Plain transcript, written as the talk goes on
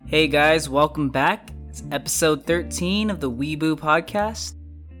Hey guys, welcome back. It's episode 13 of the Weeboo podcast.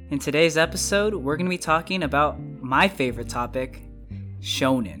 In today's episode, we're going to be talking about my favorite topic,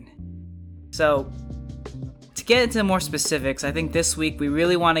 shonen. So, to get into more specifics, I think this week we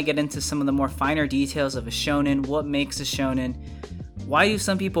really want to get into some of the more finer details of a shonen, what makes a shonen, why do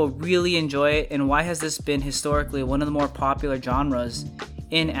some people really enjoy it, and why has this been historically one of the more popular genres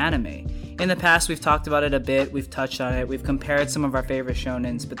in anime. In the past, we've talked about it a bit, we've touched on it, we've compared some of our favorite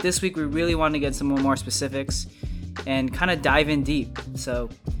shonens, but this week we really want to get some more specifics and kind of dive in deep. So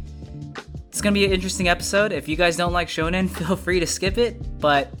it's going to be an interesting episode. If you guys don't like shonen, feel free to skip it,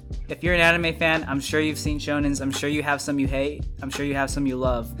 but if you're an anime fan, I'm sure you've seen shonens, I'm sure you have some you hate, I'm sure you have some you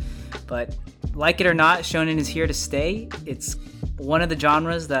love, but like it or not, shonen is here to stay. It's one of the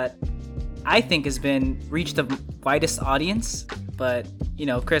genres that I think has been reached the widest audience, but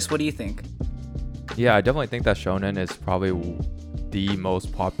Chris, what do you think? Yeah, I definitely think that shonen is probably the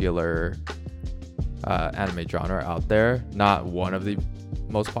most popular anime genre out there. Not one of the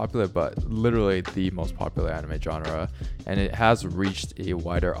most popular, but literally the most popular anime genre. And it has reached a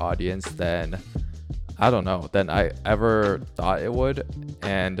wider audience than I ever thought it would.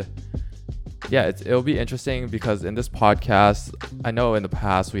 And yeah, it'll be interesting because in this podcast, I know in the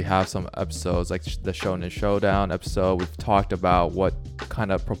past we have some episodes like the Shonen Showdown episode. We've talked about what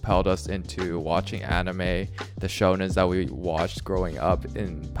kind of propelled us into watching anime, the shonens that we watched growing up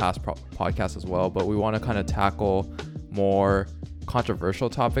in past podcasts as well. But we want to kind of tackle more controversial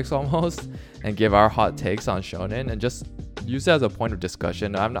topics almost and give our hot takes on shonen and just use it as a point of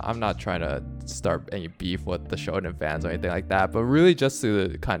discussion. I'm not trying to start any beef with the shonen fans or anything like that, but really just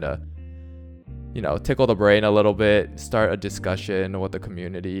to kind of tickle the brain a little bit, start a discussion with the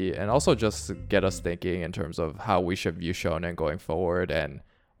community, and also just get us thinking in terms of how we should view shonen going forward and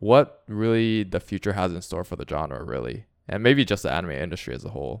what really the future has in store for the genre, really, and maybe just the anime industry as a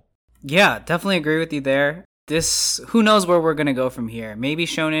whole. Yeah, definitely agree with you there. Who knows where we're going to go from here. Maybe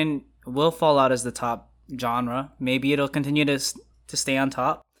shonen will fall out as the top genre. Maybe it'll continue to stay on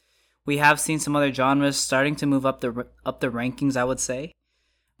top. We have seen some other genres starting to move up the rankings, I would say.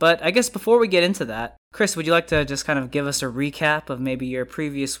 But I guess before we get into that, Chris, would you like to just kind of give us a recap of maybe your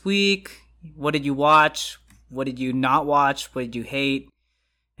previous week? What did you watch? What did you not watch? What did you hate?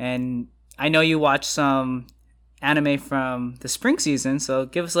 And I know you watched some anime from the spring season, so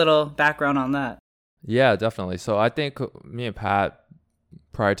give us a little background on that. Yeah, definitely. So I think me and Pat,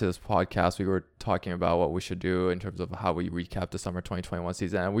 prior to this podcast, we were talking about what we should do in terms of how we recap the summer 2021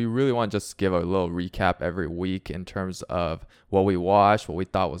 season. And we really want to just give a little recap every week in terms of what we watched, what we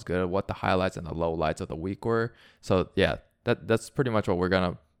thought was good, what the highlights and the lowlights of the week were. So yeah, that's pretty much what we're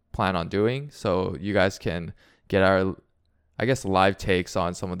going to plan on doing. So you guys can get our, I guess, live takes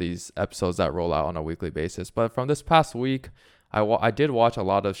on some of these episodes that roll out on a weekly basis. But from this past week, I did watch a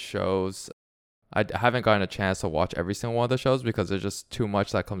lot of shows. I haven't gotten a chance to watch every single one of the shows because there's just too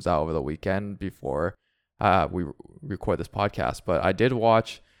much that comes out over the weekend before we record this podcast. But I did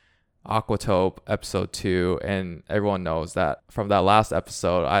watch Aquatope episode 2, and everyone knows that from that last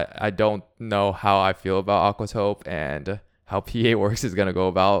episode, I don't know how I feel about Aquatope and how PA Works is going to go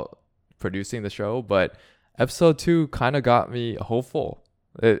about producing the show. But episode 2 kind of got me hopeful.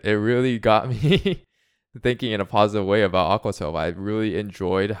 It really got me thinking in a positive way about Aquatope. I really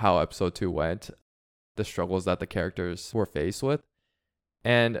enjoyed how episode 2 went, the struggles that the characters were faced with.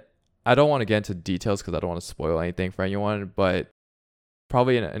 And I don't want to get into details because I don't want to spoil anything for anyone, but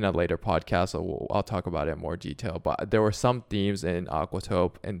probably in a later podcast, I'll talk about it in more detail. But there were some themes in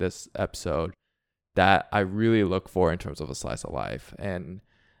Aquatope in this episode that I really look for in terms of a slice of life. And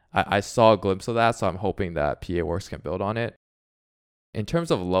I saw a glimpse of that, so I'm hoping that PA Works can build on it. In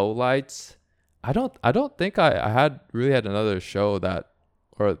terms of lowlights, I don't think I had another show that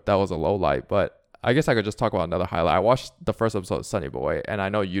was a low light, but I guess I could just talk about another highlight. I watched the first episode of Sunny Boy, and I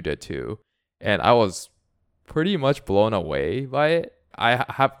know you did too, and I was pretty much blown away by it. I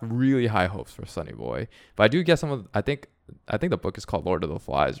have really high hopes for Sunny Boy, but I do get some of, I think the book is called Lord of the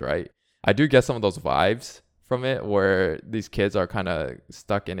Flies, right? I do get some of those vibes from it where these kids are kind of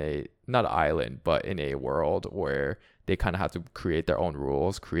stuck in not an island, but in a world where they kind of have to create their own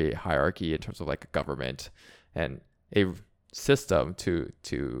rules, create hierarchy in terms of like a government and a system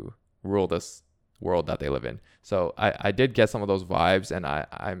to rule this world that they live in. So I did get some of those vibes, and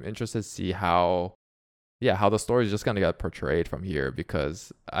I'm interested to see how the story is just going to get portrayed from here,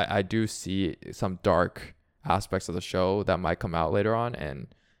 because I do see some dark aspects of the show that might come out later on, and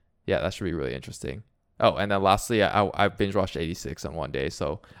yeah, that should be really interesting. Oh, and then lastly, I binge watched 86 in one day,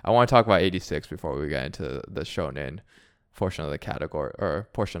 so I want to talk about 86 before we get into the shonen portion of the category or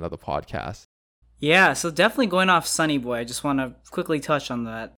portion of the podcast. Yeah, so definitely going off Sunny Boy, I just want to quickly touch on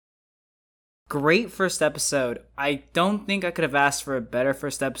that. great first episode. I don't think I could have asked for a better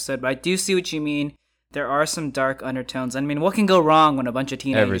first episode, but I do see what you mean. There are some dark undertones. I mean, what can go wrong when a bunch of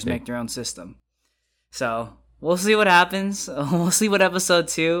teenagers make their own system? So we'll see what happens. We'll see what episode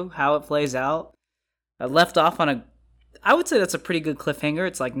 2, how it plays out. I left off on I would say that's a pretty good cliffhanger.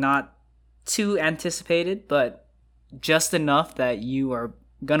 It's like not too anticipated, but just enough that you are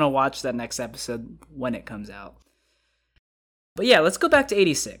gonna watch that next episode when it comes out. But yeah, let's go back to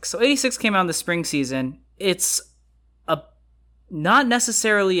 86. So 86 came out in the spring season. It's not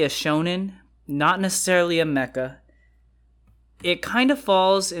necessarily a shonen, not necessarily a mecha. It kind of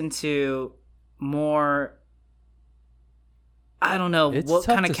falls into more, I don't know, what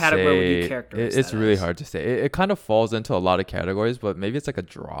kind of category would you characterize It's really hard to say. It kind of falls into a lot of categories, but maybe it's like a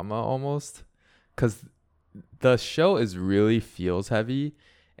drama almost, because the show is really feels heavy.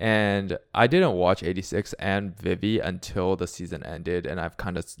 And I didn't watch 86 and Vivi until the season ended, and I've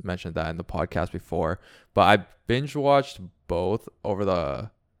kind of mentioned that in the podcast before. But I binge watched both over the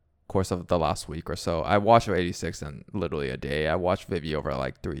course of the last week or so. I watched 86 in literally a day. I watched Vivi over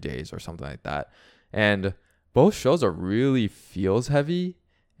like 3 days or something like that. And both shows are really feels heavy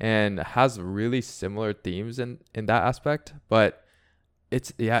and has really similar themes in that aspect. But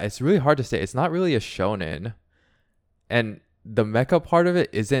it's really hard to say. It's not really a shonen. And the mecha part of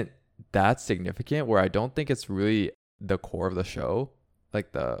it isn't that significant, where I don't think it's really the core of the show,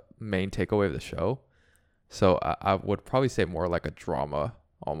 like the main takeaway of the show. So I would probably say more like a drama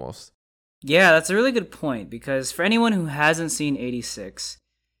almost. Yeah, that's a really good point, because for anyone who hasn't seen 86,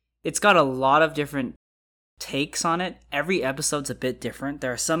 it's got a lot of different takes on it. Every episode's a bit different.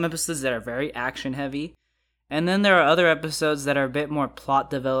 There are some episodes that are very action heavy, and then there are other episodes that are a bit more plot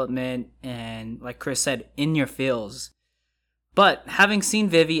development and, like Chris said, in your feels. But having seen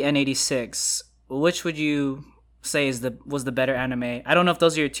Vivi and 86, which would you say was the better anime? I don't know if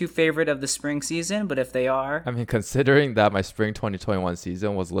those are your two favorite of the spring season, but if they are, I mean, considering that my spring 2021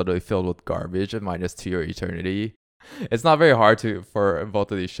 season was literally filled with garbage and minus To Your Eternity, it's not very hard for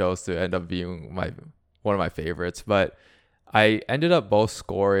both of these shows to end up being one of my favorites. But I ended up both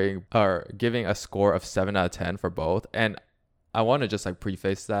giving a score of 7 out of 10 for both, and I want to just like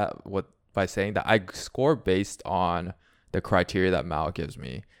preface that by saying that I score based on the criteria that Mal gives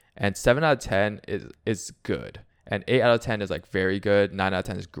me, and 7 out of 10 is good, and 8 out of 10 is like very good, 9 out of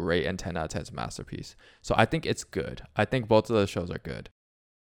 10 is great, and 10 out of 10 is masterpiece. So I think it's good. I think both of those shows are good.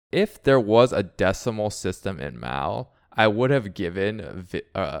 If there was a decimal system in Mal, I would have given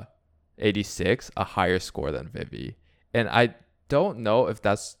 86 a higher score than Vivi, and I don't know if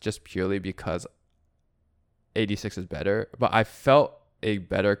that's just purely because 86 is better, but I felt a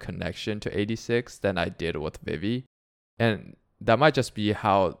better connection to 86 than I did with Vivi. And that might just be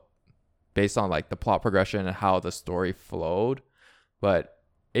based on like the plot progression and how the story flowed. But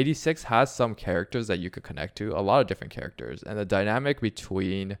 86 has some characters that you could connect to, a lot of different characters. And the dynamic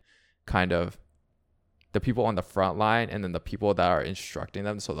between kind of the people on the front line and then the people that are instructing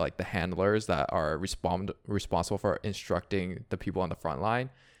them, so like the handlers that are responsible for instructing the people on the front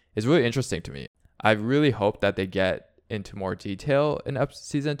line, is really interesting to me. I really hope that they get into more detail in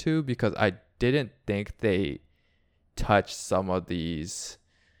season 2, because I didn't think they touch some of these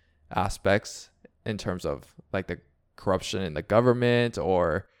aspects in terms of like the corruption in the government,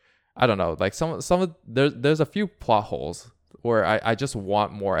 or I don't know, like some of there's a few plot holes where I just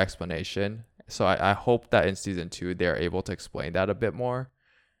want more explanation. So I hope that in season 2 they're able to explain that a bit more.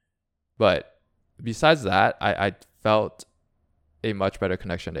 But besides that, I felt a much better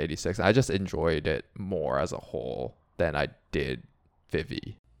connection to 86. I just enjoyed it more as a whole than I did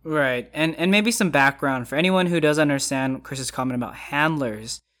Vivi. Right, and maybe some background for anyone who does understand Chris's comment about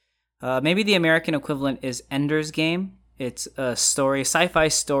handlers. Maybe the American equivalent is Ender's Game. It's a sci-fi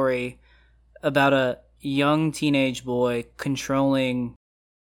story about a young teenage boy controlling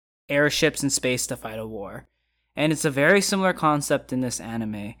airships in space to fight a war, and it's a very similar concept in this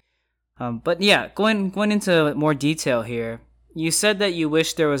anime. But yeah, going into more detail here, you said that you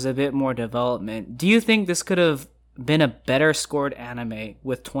wish there was a bit more development. Do you think this could have been a better scored anime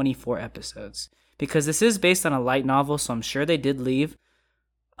with 24 episodes? Because this is based on a light novel, so I'm sure they did leave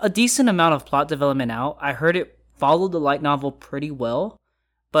a decent amount of plot development out. I heard it followed the light novel pretty well,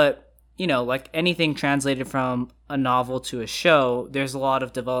 but you know, like anything translated from a novel to a show, there's a lot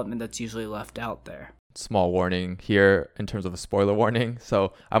of development that's usually left out there. Small warning here in terms of a spoiler warning.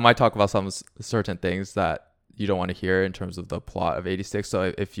 So I might talk about some certain things that you don't want to hear in terms of the plot of 86.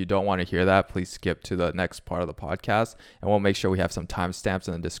 So if you don't want to hear that, please skip to the next part of the podcast, and we'll make sure we have some timestamps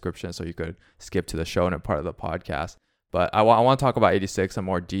in the description so you could skip to the shonen part of the podcast. But I want to talk about 86 in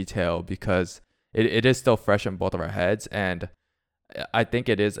more detail because it is still fresh in both of our heads, and I think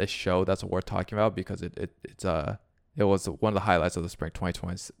it is a show that's worth talking about because it was one of the highlights of the spring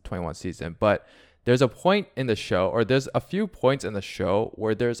 2021 season. But there's a point in the show, or there's a few points in the show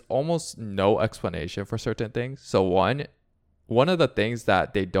where there's almost no explanation for certain things. So one of the things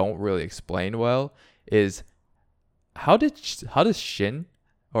that they don't really explain well is how does Shin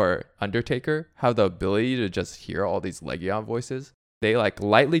or Undertaker have the ability to just hear all these Legion voices? They like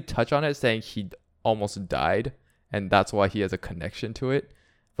lightly touch on it, saying he almost died, and that's why he has a connection to it.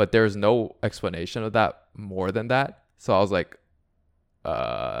 But there's no explanation of that more than that. So I was like,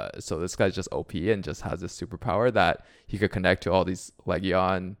 so this guy's just OP and just has this superpower that he could connect to all these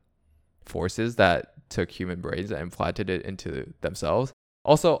Legion forces that took human brains and implanted it into themselves.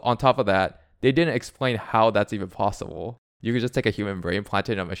 Also, on top of that, they didn't explain how that's even possible. You could just take a human brain, plant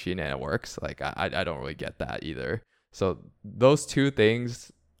it in a machine, and it works. Like, I don't really get that either. So those two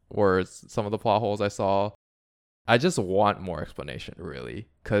things were some of the plot holes I saw. I just want more explanation, really,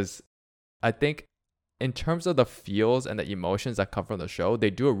 because I think in terms of the feels and the emotions that come from the show, they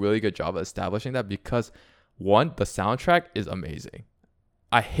do a really good job of establishing that because, one, the soundtrack is amazing.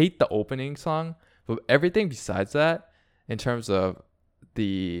 I hate the opening song, but everything besides that, in terms of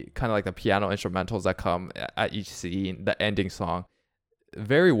the kind of like the piano instrumentals that come at each scene, the ending song,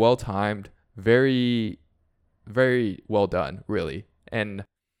 very well timed, very, very well done, really. And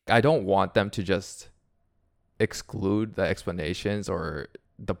I don't want them to just exclude the explanations or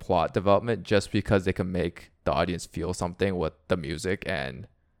the plot development just because they can make the audience feel something with the music and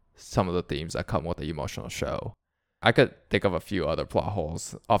some of the themes that come with the emotional show. I could think of a few other plot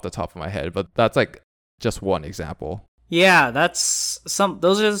holes off the top of my head, but that's like just one example. Yeah, those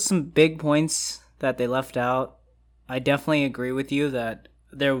are some big points that they left out. I definitely agree with you that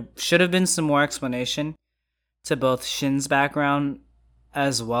there should have been some more explanation to both Shin's background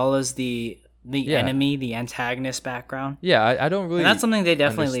as well as the enemy, the antagonist background. Yeah, I don't really. And that's something they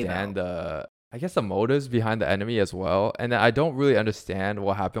definitely leave out. I guess the motives behind the enemy as well, and I don't really understand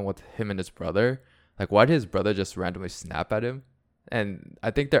what happened with him and his brother. Like, why did his brother just randomly snap at him? And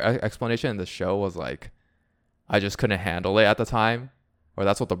I think their explanation in the show was like, I just couldn't handle it at the time, or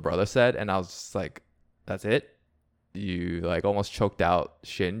that's what the brother said, and I was just like, that's it? You like almost choked out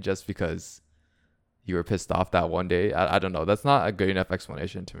Shin just because you were pissed off that one day? I don't know. That's not a good enough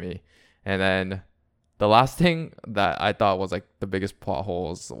explanation to me. And then the last thing that I thought was like the biggest plot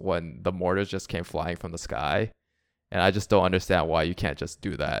holes when the mortars just came flying from the sky. And I just don't understand why you can't just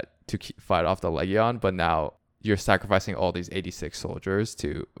do that to fight off the Legion, but now you're sacrificing all these 86 soldiers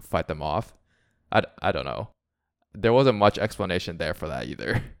to fight them off. I don't know. There wasn't much explanation there for that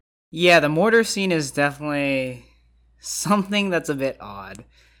either. Yeah, the mortar scene is definitely something that's a bit odd.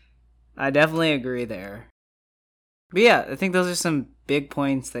 I definitely agree there. But yeah, I think those are some big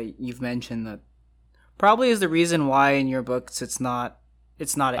points that you've mentioned that probably is the reason why in your books it's not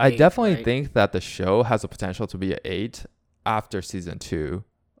an 8. I definitely right? think that the show has the potential to be an 8 after season 2.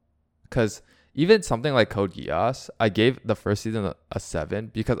 Because even something like Code Geass, I gave the first season a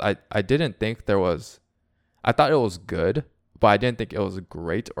 7 because I didn't think I thought it was good, but I didn't think it was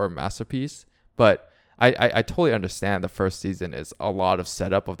great or a masterpiece. But I totally understand the first season is a lot of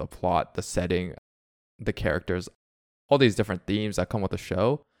setup of the plot, the setting, the characters, all these different themes that come with the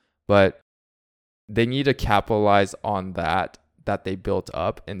show. But they need to capitalize on that they built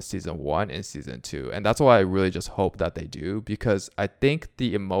up in season 1 and season 2. And that's why I really just hope that they do, because I think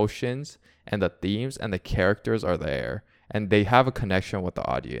the emotions and the themes and the characters are there and they have a connection with the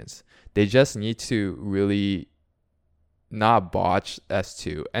audience. They just need to really not botch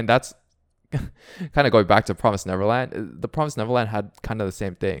S2. And that's kind of going back to Promised Neverland. The Promised Neverland had kind of the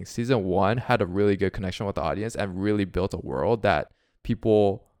same thing. Season 1 had a really good connection with the audience and really built a world that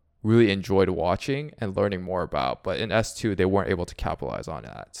people really enjoyed watching and learning more about. But in S2, they weren't able to capitalize on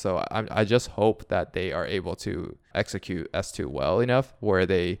that. So I just hope that they are able to execute S2 well enough where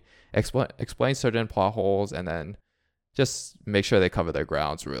they explain certain plot holes and then just make sure they cover their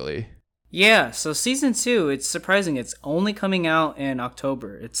grounds, really. Yeah, so season 2, it's surprising. It's only coming out in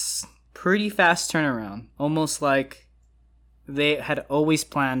October. It's pretty fast turnaround. Almost like they had always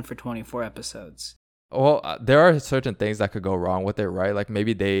planned for 24 episodes. Well, there are certain things that could go wrong with it, right? Like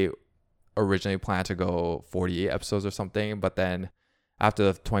maybe they originally planned to go 48 episodes or something, but then after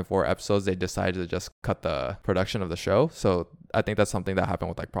the 24 episodes, they decided to just cut the production of the show. So I think that's something that happened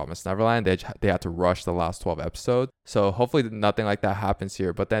with like Promised Neverland. They had to rush the last 12 episodes. So hopefully nothing like that happens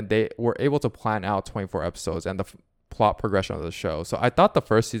here. But then they were able to plan out 24 episodes and the plot progression of the show. So I thought the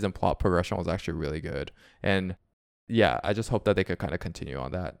first season plot progression was actually really good. And yeah, I just hope that they could kind of continue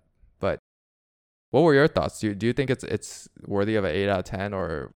on that. But what were your thoughts? Do you think it's worthy of an 8 out of 10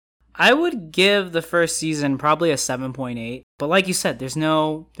 or? I would give the first season probably a 7.8. But like you said, there's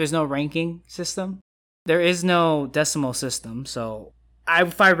no ranking system. There is no decimal system. So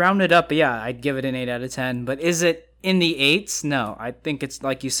if I round it up, yeah, I'd give it an 8 out of 10. But is it in the 8s? No. I think it's,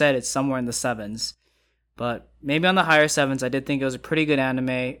 like you said, it's somewhere in the 7s. But maybe on the higher 7s, I did think it was a pretty good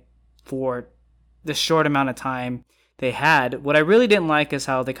anime for the short amount of time they had. What I really didn't like is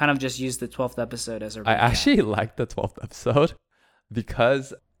how they kind of just used the 12th episode as a recap. I actually liked the 12th episode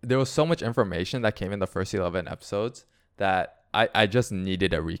because there was so much information that came in the first 11 episodes that I just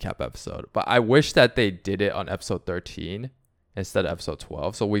needed a recap episode. But I wish that they did it on episode 13 instead of episode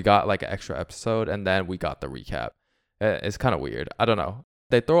 12. So we got like an extra episode and then we got the recap. It's kind of weird. I don't know.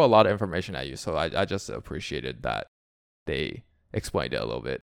 They throw a lot of information at you. So I just appreciated that they explained it a little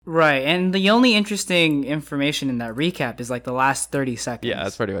bit. Right, and the only interesting information in that recap is like the last 30 seconds. Yeah,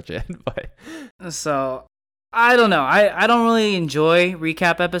 that's pretty much it. But so, I don't know. I don't really enjoy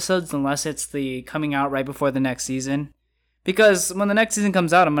recap episodes unless it's the coming out right before the next season. Because when the next season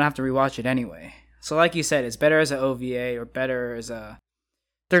comes out, I'm going to have to rewatch it anyway. So like you said, it's better as an OVA or better as a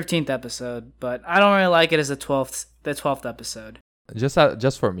 13th episode. But I don't really like it as the 12th episode.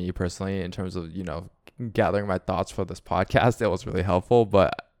 Just for me personally, in terms of, gathering my thoughts for this podcast, it was really helpful.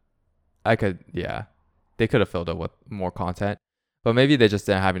 But they could have filled it with more content, but maybe they just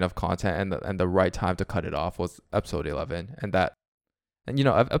didn't have enough content, and the right time to cut it off was episode 11, and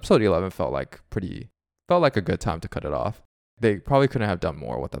episode 11 felt like a good time to cut it off. They probably couldn't have done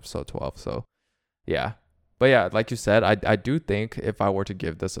more with episode 12, so yeah. But yeah, like you said, I do think if I were to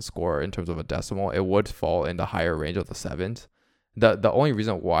give this a score in terms of a decimal, it would fall in the higher range of the 7s. The only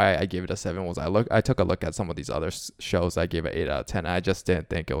reason why I gave it a 7 was I took a look at some of these other shows. I gave it 8 out of 10. And I just didn't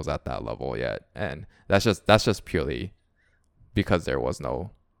think it was at that level yet, and that's just purely because there was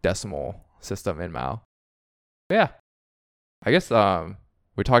no decimal system in Mao. But yeah, I guess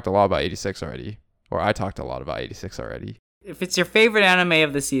we talked a lot about 86 already, or I talked a lot about 86 already. If it's your favorite anime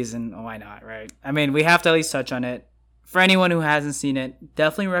of the season, why not, right? I mean, we have to at least touch on it. For anyone who hasn't seen it,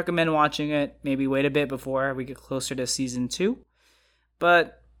 definitely recommend watching it. Maybe wait a bit before we get closer to season 2.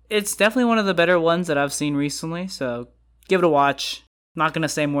 But it's definitely one of the better ones that I've seen recently, so give it a watch. Not going to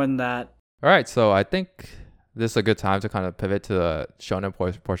say more than that. All right, so I think this is a good time to kind of pivot to the shonen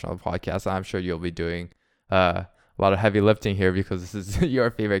portion of the podcast. I'm sure you'll be doing a lot of heavy lifting here because this is your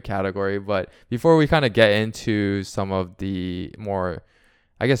favorite category. But before we kind of get into some of the more,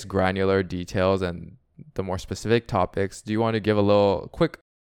 I guess, granular details and the more specific topics, do you want to give a little quick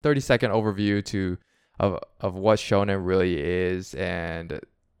 30-second overview of what shonen really is, and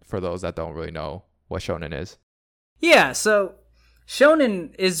for those that don't really know what shonen is? Yeah, so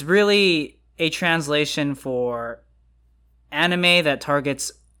shonen is really a translation for anime that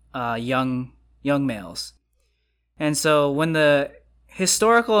targets young males. And so when the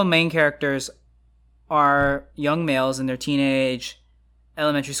historical main characters are young males in their teenage,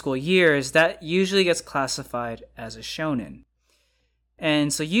 elementary school years, that usually gets classified as a shonen.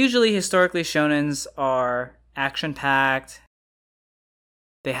 And so usually, historically, shonens are action-packed.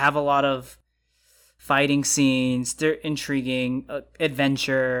 They have a lot of fighting scenes. They're intriguing,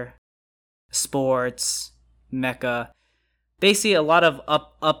 adventure, sports, mecha. Basically, a lot of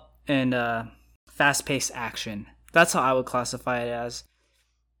up and fast-paced action. That's how I would classify it as.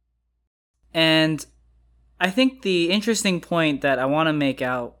 And I think the interesting point that I want to make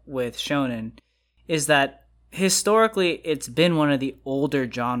out with shonen is that historically, it's been one of the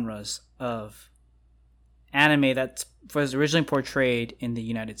older genres of anime that was originally portrayed in the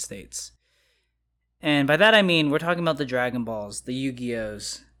United States. And by that I mean, we're talking about the Dragon Balls, the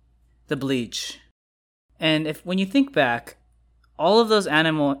Yu-Gi-Ohs, the Bleach. And when you think back, all of those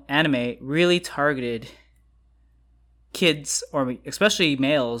anime really targeted kids, or especially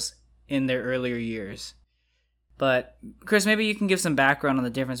males, in their earlier years. But Chris, maybe you can give some background on the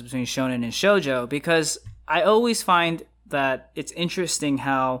difference between shonen and shoujo, because I always find that it's interesting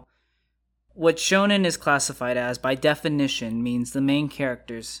how what shonen is classified as, by definition, means the main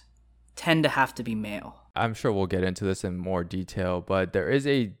characters tend to have to be male. I'm sure we'll get into this in more detail, but there is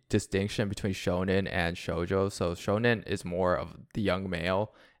a distinction between shonen and shoujo. So shonen is more of the young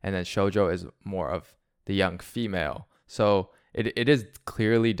male, and then shoujo is more of the young female. So it is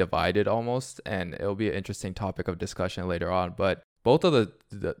clearly divided almost, and it'll be an interesting topic of discussion later on. But both of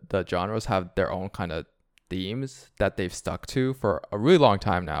the genres have their own kind of themes that they've stuck to for a really long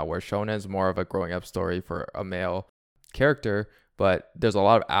time now, where shonen is more of a growing up story for a male character, but there's a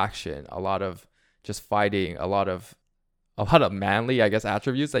lot of action, a lot of just fighting, a lot of manly, I guess,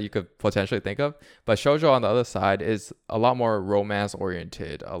 attributes that you could potentially think of. But shoujo on the other side is a lot more romance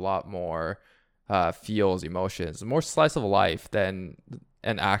oriented, a lot more feels, emotions, more slice of life than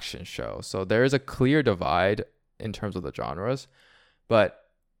an action show. So there is a clear divide in terms of the genres. But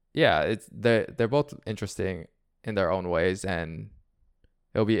yeah, they're both interesting in their own ways, and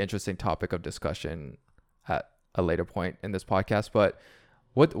it'll be an interesting topic of discussion at a later point in this podcast. But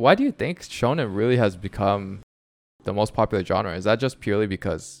why do you think shonen really has become the most popular genre? Is that just purely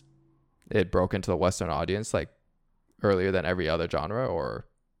because it broke into the Western audience like earlier than every other genre, or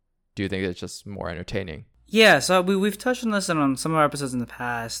do you think it's just more entertaining? Yeah, so we've touched on this on some of our episodes in the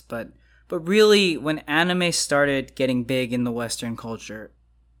past, but really, when anime started getting big in the Western culture,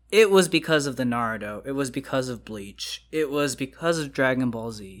 it was because of the Naruto. It was because of Bleach. It was because of Dragon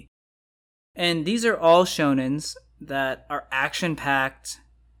Ball Z. And these are all shonens that are action-packed,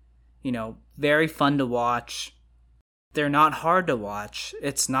 very fun to watch. They're not hard to watch.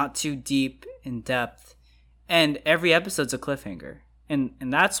 It's not too deep in depth. And every episode's a cliffhanger. And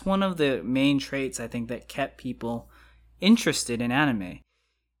that's one of the main traits, I think, that kept people interested in anime.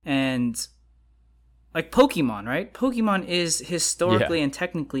 And like Pokemon, right? Pokemon is historically and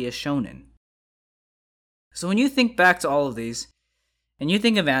technically a shonen. So when you think back to all of these, and you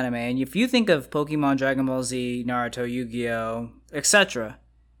think of anime, and if you think of Pokemon, Dragon Ball Z, Naruto, Yu-Gi-Oh, etc.,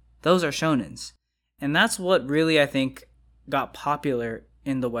 those are shonens. And that's what really, I think, got popular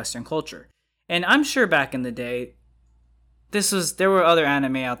in the Western culture. And I'm sure back in the day, there were other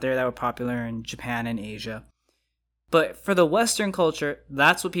anime out there that were popular in Japan and Asia. But for the Western culture,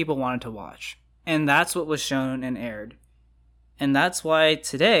 that's what people wanted to watch. And that's what was shown and aired. And that's why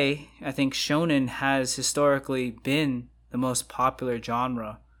today, I think shonen has historically been the most popular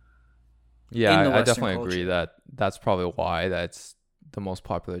genre. Yeah, in the I Western definitely culture. agree that that's probably why that's the most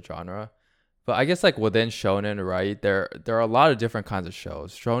popular genre. But I guess like within shonen, right, there are a lot of different kinds of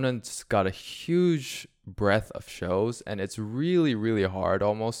shows. Shonen's got a huge breadth of shows, and it's really, really hard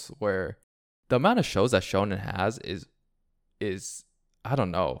almost, where the amount of shows that shonen has is I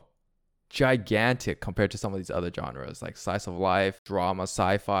don't know, gigantic compared to some of these other genres like slice of life, drama,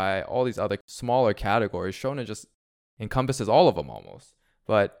 sci-fi, all these other smaller categories. Shonen just encompasses all of them almost.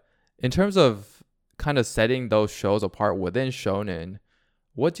 But in terms of kind of setting those shows apart within shonen,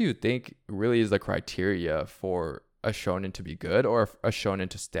 what do you think really is the criteria for a shonen to be good or a shonen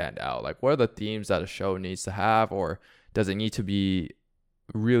to stand out? Like, what are the themes that a show needs to have, or does it need to be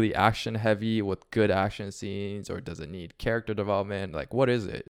really action heavy with good action scenes, or does it need character development? Like, what is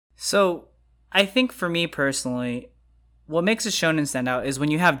it? So, I think for me personally, what makes a shonen stand out is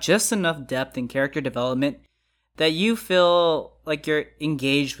when you have just enough depth in character development that you feel like you're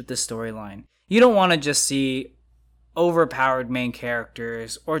engaged with the storyline. You don't want to just see overpowered main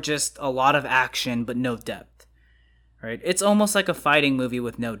characters or just a lot of action but no depth, right? It's almost like a fighting movie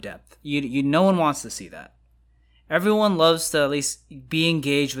with no depth. No one wants to see that. Everyone loves to at least be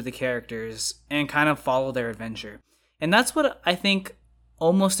engaged with the characters and kind of follow their adventure. And that's what I think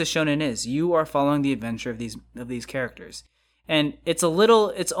almost a shonen is. You are following the adventure of these characters. And it's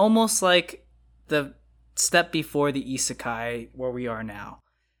almost like the step before the isekai where we are now.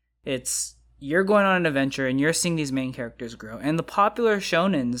 You're going on an adventure and you're seeing these main characters grow. And the popular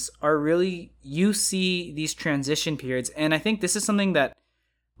shonens are really, you see these transition periods. And I think this is something that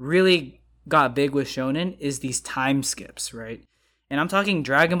really got big with shonen, is these time skips, right? And I'm talking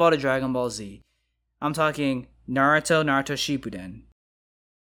Dragon Ball to Dragon Ball Z. I'm talking Naruto Shippuden.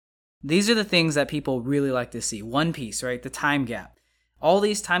 These are the things that people really like to see. One Piece, right? The time gap. All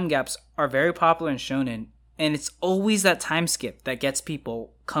these time gaps are very popular in shonen, and it's always that time skip that gets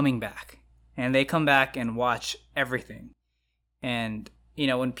people coming back. And they come back and watch everything. And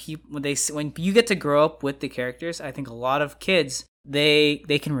when you get to grow up with the characters, I think a lot of kids they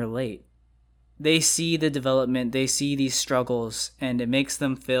can relate. They see the development, they see these struggles, and it makes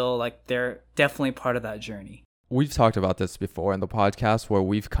them feel like they're definitely part of that journey. We've talked about this before in the podcast, where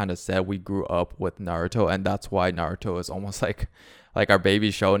we've kind of said we grew up with Naruto, and that's why Naruto is almost like our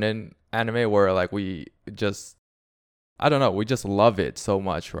baby shonen anime, where like we just, I don't know, we just love it so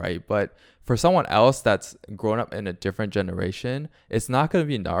much, right? But for someone else that's grown up in a different generation, it's not going to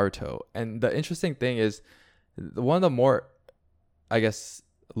be Naruto. And the interesting thing is, one of the more, I guess,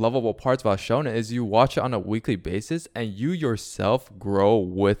 lovable parts about shonen is you watch it on a weekly basis and you yourself grow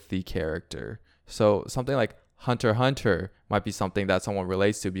with the character. So something like Hunter x Hunter might be something that someone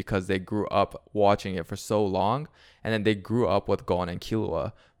relates to because they grew up watching it for so long, and then they grew up with Gon and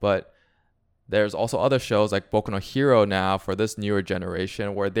Killua. But there's also other shows like Boku no Hero now for this newer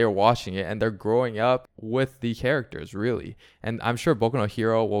generation, where they're watching it and they're growing up with the characters, really. And I'm sure Boku no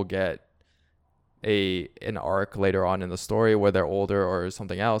Hero will get an arc later on in the story where they're older or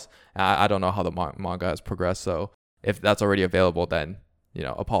something else. I don't know how the manga has progressed, so if that's already available, then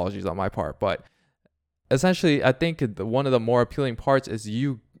apologies on my part. But essentially, I think one of the more appealing parts is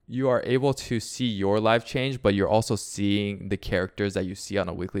you are able to see your life change, but you're also seeing the characters that you see on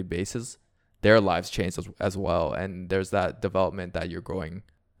a weekly basis, their lives change as well. And there's that development that you're growing.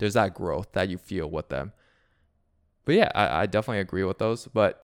 There's that growth that you feel with them. But yeah, I definitely agree with those.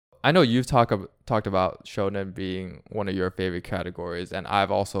 But I know you've talked about shonen being one of your favorite categories, and I've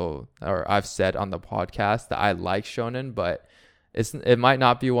said on the podcast that I like shonen, but it might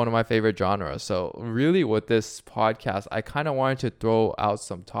not be one of my favorite genres. So really, with this podcast, I kind of wanted to throw out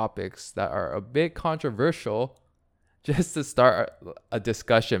some topics that are a bit controversial, just to start a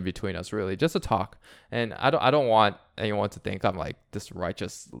discussion between us, really, just to talk. And I don't want anyone to think I'm like this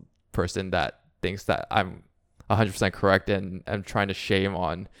righteous person that thinks that I'm 100% correct and I'm trying to shame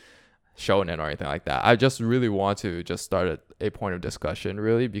on shonen or anything like that. I just really want to just start a point of discussion,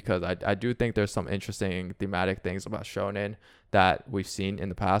 really, because I do think there's some interesting thematic things about shonen that we've seen in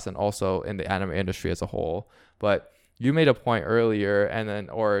the past and also in the anime industry as a whole. But you made a point earlier,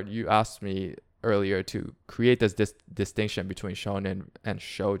 or you asked me earlier to create this distinction between shonen and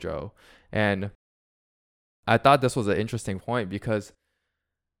shoujo. And I thought this was an interesting point, because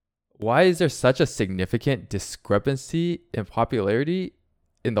why is there such a significant discrepancy in popularity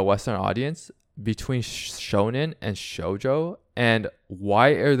in the Western audience between shonen and shoujo? And why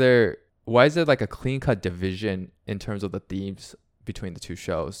is there like a clean-cut division in terms of the themes between the two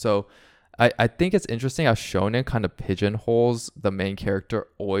shows? So I think it's interesting how shonen kind of pigeonholes the main character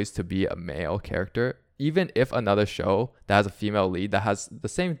always to be a male character, even if another show that has a female lead that has the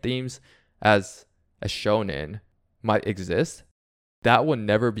same themes as a shonen might exist, that would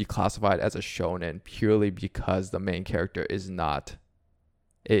never be classified as a shonen purely because the main character is not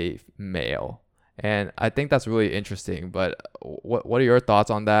a male. And I think that's really interesting. But what are your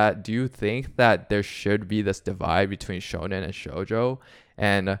thoughts on that? Do you think that there should be this divide between shonen and shoujo?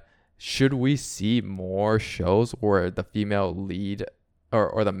 And should we see more shows where the female lead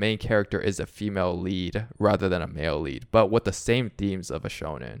or the main character is a female lead rather than a male lead, but with the same themes of a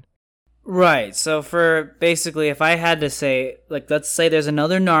shonen? Right. So for basically, if I had to say, like, let's say there's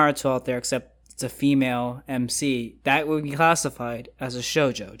another Naruto out there, except it's a female MC, that would be classified as a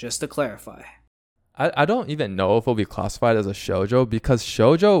shoujo, just to clarify. I don't even know if it'll be classified as a shoujo, because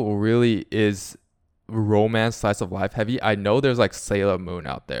shoujo really is romance slice of life heavy. I know there's like Sailor Moon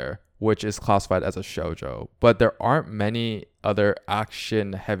out there, which is classified as a shoujo, but there aren't many other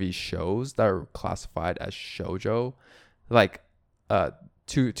action heavy shows that are classified as shoujo. Like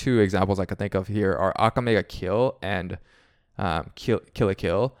two examples I could think of here are Akame ga Kill and Kill la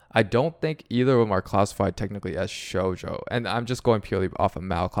Kill. I don't think either of them are classified technically as shoujo, and I'm just going purely off of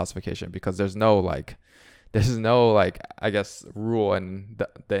mal classification, because there's no like I guess rule in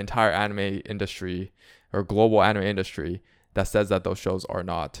the entire anime industry or global anime industry that says that those shows are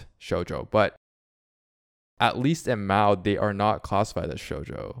not shoujo. But at least in mal, they are not classified as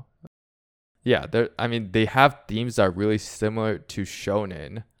shoujo. Yeah, they have themes that are really similar to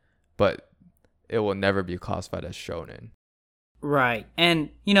shonen, but it will never be classified as shonen. Right. And,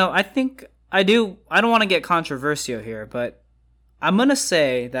 I think I don't want to get controversial here, but I'm going to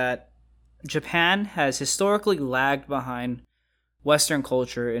say that Japan has historically lagged behind Western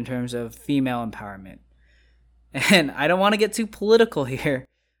culture in terms of female empowerment. And I don't want to get too political here,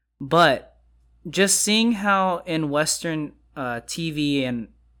 but just seeing how in Western TV and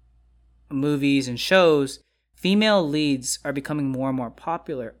movies and shows, female leads are becoming more and more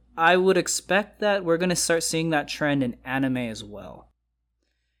popular, I would expect that we're going to start seeing that trend in anime as well,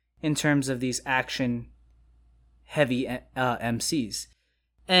 in terms of these action heavy MCs.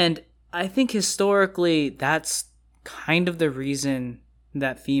 And I think historically that's kind of the reason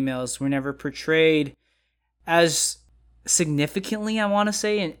that females were never portrayed as significantly, I want to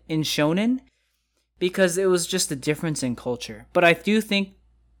say, in shonen, because it was just a difference in culture. But I do think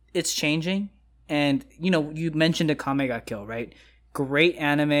it's changing. And, you mentioned Akame ga Kill, right? Great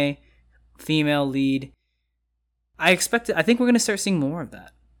anime, female lead. I think we're going to start seeing more of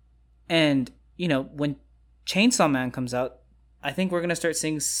that. And, when Chainsaw Man comes out, I think we're going to start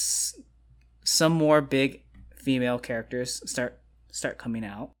seeing some more big female characters start coming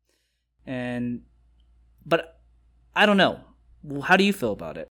out. But I don't know. How do you feel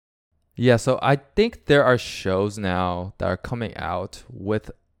about it? Yeah, so I think there are shows now that are coming out with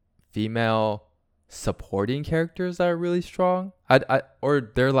female supporting characters that are really strong.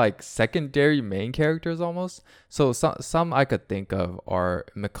 Or they're like secondary main characters almost. So some I could think of are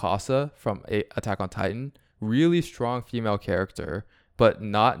Mikasa from Attack on Titan. Really strong female character, but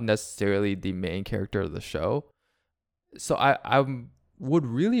not necessarily the main character of the show. So I would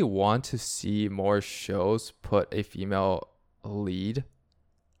really want to see more shows put a female lead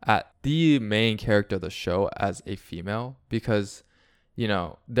at the main character of the show as a female, because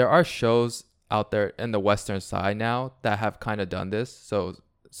there are shows out there in the Western side now that have kind of done this. So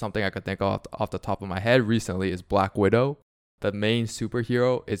something I could think of off the top of my head recently is Black Widow. The main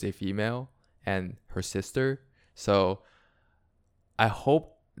superhero is a female and her sister. So I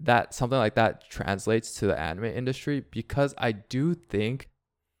hope that something like that translates to the anime industry, because I do think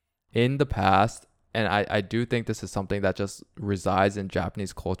in the past, and I do think this is something that just resides in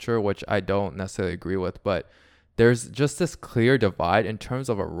Japanese culture, which I don't necessarily agree with, but there's just this clear divide in terms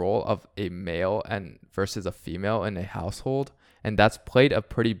of a role of a male and versus a female in a household. And that's played a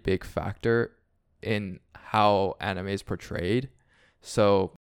pretty big factor in how anime is portrayed.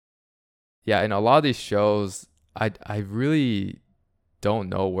 So yeah, in a lot of these shows, I really don't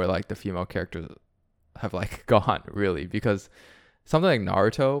know where like the female characters have like gone, really, because something like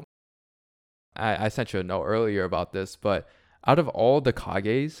Naruto, I sent you a note earlier about this, but out of all the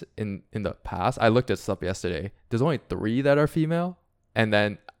Kages in the past, I looked this up yesterday, there's only 3 that are female. And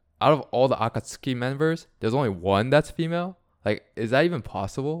then out of all the Akatsuki members, there's only 1 that's female. Like, is that even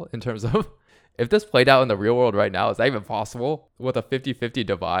possible in terms of if this played out in the real world right now, is that even possible with a 50-50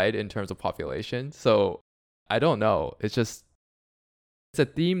 divide in terms of population? So I don't know. It's a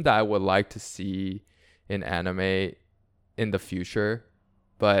theme that I would like to see in anime in the future,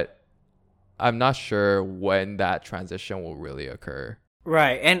 but I'm not sure when that transition will really occur.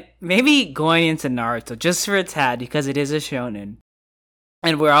 Right, and maybe going into Naruto just for a tad, because it is a shonen,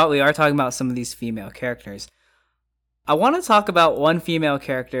 and we are talking about some of these female characters. I want to talk about one female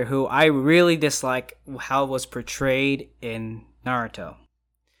character who I really dislike how it was portrayed in Naruto.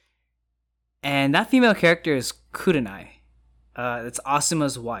 And that female character is Kurenai. It's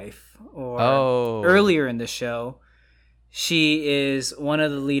Asuma's wife. Or earlier in the show, she is one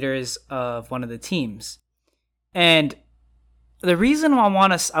of the leaders of one of the teams. And the reason I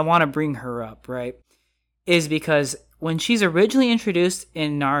want to bring her up, right, is because when she's originally introduced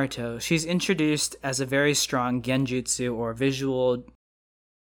in Naruto, she's introduced as a very strong genjutsu or visual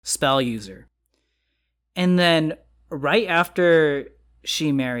spell user. And then right after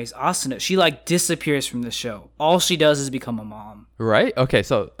she marries Asuna, she like disappears from the show. All she does is become a mom. Right? Okay,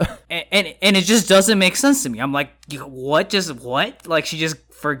 so and it just doesn't make sense to me. I'm like, what? Like she just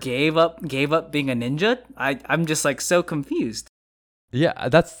gave up being a ninja? I'm just like so confused. Yeah,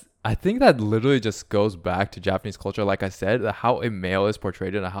 I think that literally just goes back to Japanese culture, like I said, how a male is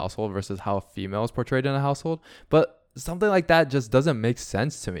portrayed in a household versus how a female is portrayed in a household. But something like that just doesn't make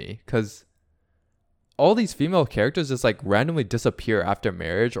sense to me, because all these female characters just like randomly disappear after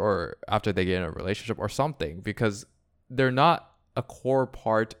marriage or after they get in a relationship or something, because they're not a core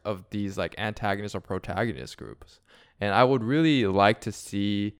part of these like antagonist or protagonist groups. And I would really like to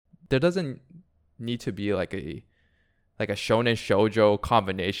see, there doesn't need to be like a shonen shoujo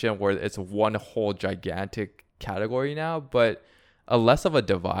combination where it's one whole gigantic category now, but a less of a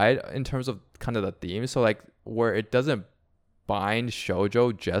divide in terms of kind of the theme. So like where it doesn't bind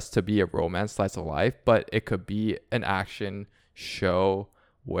shoujo just to be a romance slice of life, but it could be an action show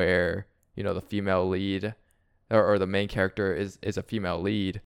where, the female lead or the main character is a female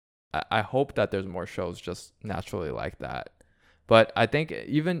lead. I hope that there's more shows just naturally like that. But I think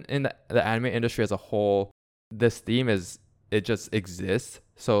even in the anime industry as a whole, this theme it just exists.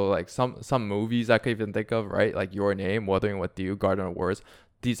 So like some movies I could even think of, right? Like Your Name, Wuthering With You, Garden of Words.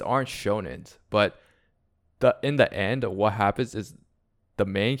 These aren't shonens, but in the end, what happens is the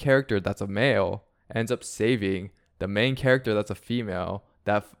main character that's a male ends up saving the main character that's a female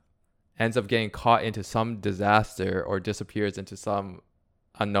that ends up getting caught into some disaster or disappears into some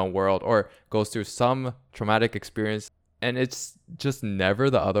unknown world or goes through some traumatic experience, and it's just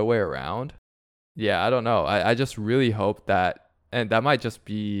never the other way around. Yeah, I don't know. I just really hope that, and that might just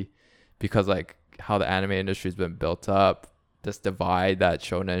be because like how the anime industry has been built up, this divide that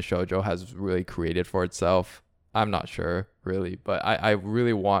shonen and shoujo has really created for itself. I'm not sure really, but I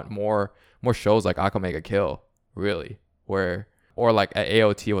really want more shows like Akame ga Kill, really, or like at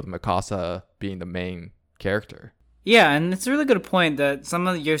AOT with Mikasa being the main character. Yeah, and it's a really good point that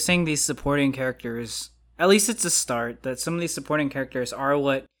you're saying these supporting characters, at least it's a start, that some of these supporting characters are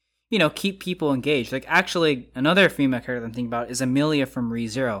what, keep people engaged. Like, actually, another female character I'm thinking about is Amelia from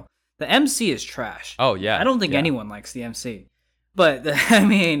Re:Zero. The MC is trash. Oh, yeah. I don't think anyone likes the MC. But,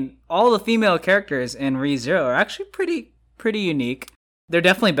 all the female characters in Re:Zero are actually pretty unique. They're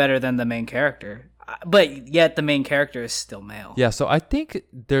definitely better than the main character. But yet the main character is still male. Yeah, so I think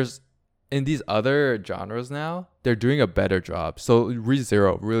in these other genres now, they're doing a better job. So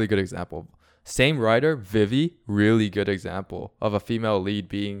Re:Zero, really good example. Same writer, Vivi, really good example of a female lead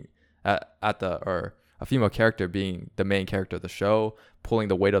being at the, or a female character being the main character of the show, pulling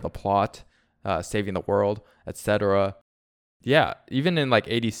the weight of the plot, saving the world, etc. Yeah, even in like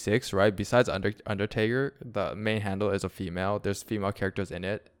 86, right? Besides Undertaker, the main handler is a female. There's female characters in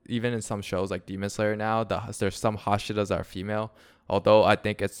it. Even in some shows like Demon Slayer now, there's some Hashiras that are female. Although I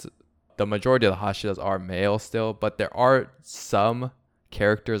think it's the majority of the Hashiras are male still, but there are some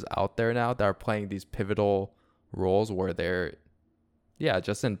characters out there now that are playing these pivotal roles where they're, yeah,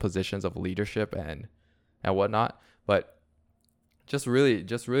 just in positions of leadership and whatnot. But just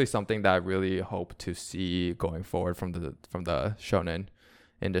really something that I really hope to see going forward from the shonen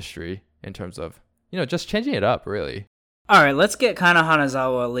industry in terms of, just changing it up, really. All right, let's get Kana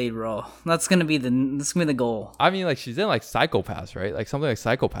Hanazawa lead role. That's gonna be the goal. I mean, like, she's in like Psycho-Pass, right? Like something like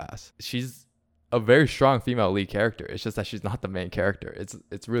Psycho-Pass. She's a very strong female lead character. It's just that she's not the main character.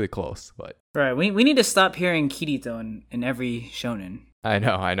 It's really close, but right. We need to stop hearing Kirito in every shonen. I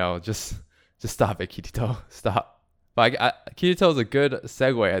know. Just stop it, Kirito. Stop. But Kirito is a good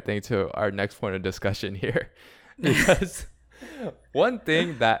segue, I think, to our next point of discussion here. Because one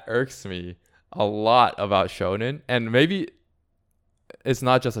thing that irks me a lot about shonen, and maybe it's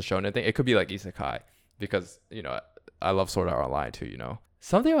not just a shonen thing, it could be like isekai, because, I love Sword Art Online too,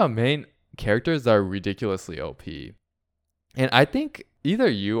 Something about main characters that are ridiculously OP. And I think either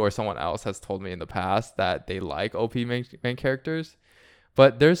you or someone else has told me in the past that they like OP main characters,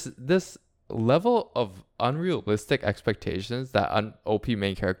 but there's this level of unrealistic expectations that OP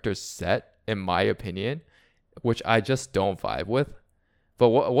main characters set, in my opinion, which I just don't vibe with. But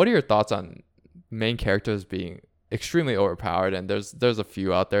what are your thoughts on main characters being extremely overpowered? And there's a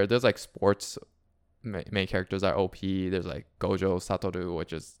few out there. There's like sports main characters that are OP. There's like Gojo Satoru,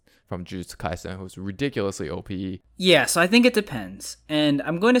 which is from Jujutsu Kaisen, who's ridiculously OP. Yeah, so I think it depends. And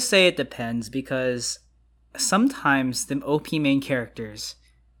I'm going to say it depends because sometimes the OP main characters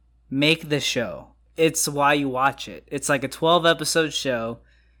make the show. It's why you watch it. It's like a 12-episode show,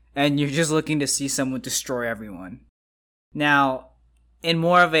 and you're just looking to see someone destroy everyone. Now, in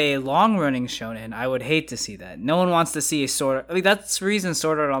more of a long-running shonen, I would hate to see that. No one wants to see that's the reason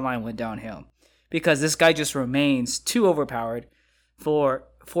Sword Art Online went downhill. Because this guy just remains too overpowered for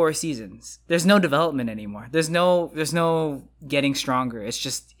 4 seasons. There's no development anymore. There's no getting stronger. It's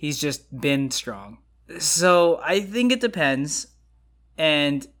just, he's just been strong. So I think it depends.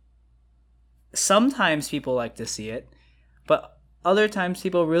 And sometimes people like to see it, but other times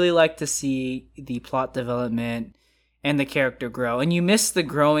people really like to see the plot development and the character grow. And you miss the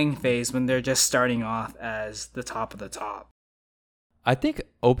growing phase when they're just starting off as the top of the top. I think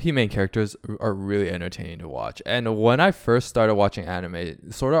OP main characters are really entertaining to watch. And when I first started watching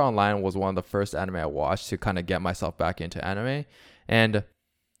anime, Sword Art Online was one of the first anime I watched to kind of get myself back into anime. And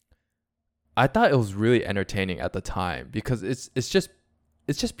I thought it was really entertaining at the time because it's just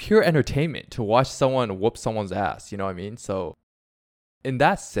pure entertainment to watch someone whoop someone's ass, you know what I mean? So in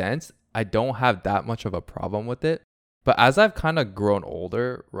that sense, I don't have that much of a problem with it. But as I've kind of grown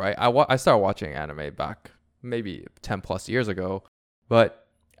older, right? I started watching anime back maybe 10 plus years ago. But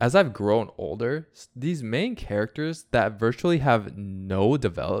as I've grown older, these main characters that virtually have no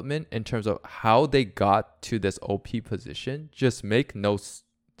development in terms of how they got to this OP position just makes no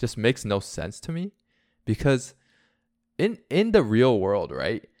sense to me. Because in the real world,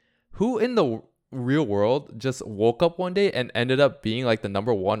 right? Who in the real world just woke up one day and ended up being like the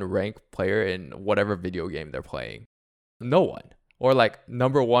number 1 ranked player in whatever video game they're playing? No one. Or like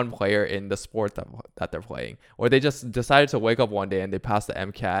number 1 player in the sport that they're playing. Or they just decided to wake up one day and they passed the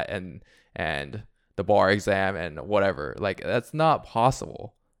MCAT and the bar exam and whatever. Like, that's not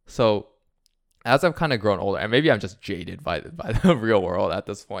possible. So as I've kind of grown older, and maybe I'm just jaded by the real world at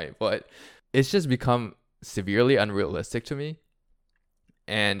this point, but it's just become severely unrealistic to me.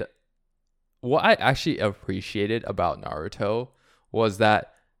 And what I actually appreciated about Naruto was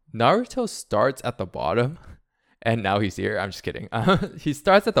that Naruto starts at the bottom and now he's here. I'm just kidding. He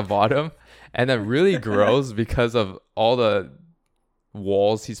starts at the bottom and then really grows because of all the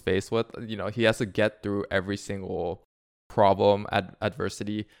walls he's faced with. He has to get through every single problem,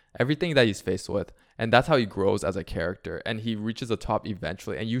 adversity, everything that he's faced with. And that's how he grows as a character. And he reaches the top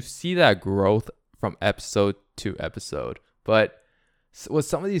eventually. And you see that growth from episode to episode. But with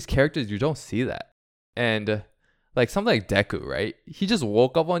some of these characters, you don't see that. And like something like Deku, right? He just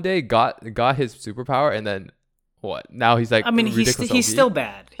woke up one day, got his superpower, and then what? Now he's like, I mean, he's still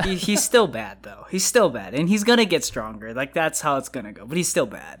bad. He's still bad though. He's still bad, and he's gonna get stronger. Like, that's how it's gonna go. But he's still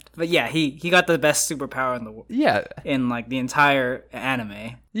bad. But yeah, he got the best superpower in the world. Yeah, in like the entire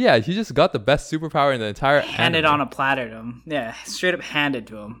anime. Yeah, he just got the best superpower in the entire handed anime. On a platter to him. Yeah, straight up handed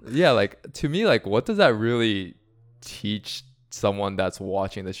to him. Yeah, like to me, like what does that really teach someone that's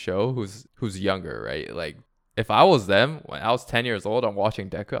watching the show who's younger, right? Like if I was them when I was 10 years old, I'm watching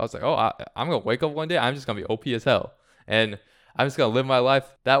Deku, I was like, oh, I'm gonna wake up one day, I'm just gonna be OP as hell, and I'm just gonna live my life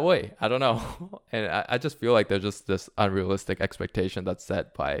that way. I don't know. And I just feel like there's just this unrealistic expectation that's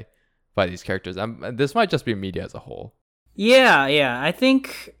set by these characters. And this might just be media as a whole. Yeah. I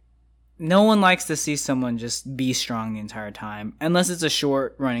think no one likes to see someone just be strong the entire time, unless it's a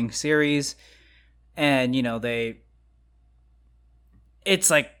short running series, and it's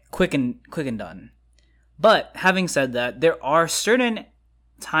like quick and done. But having said that, there are certain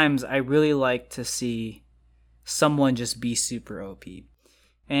times I really like to see someone just be super OP.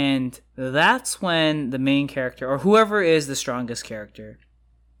 And that's when the main character, or whoever is the strongest character,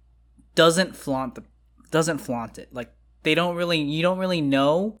 doesn't flaunt it. Like you don't really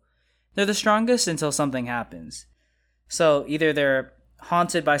know they're the strongest until something happens. So either they're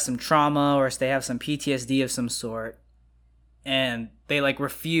haunted by some trauma, or they have some PTSD of some sort, and they like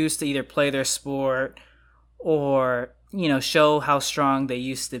refuse to either play their sport or show how strong they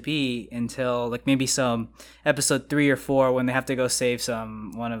used to be until like maybe some episode 3 or 4 when they have to go save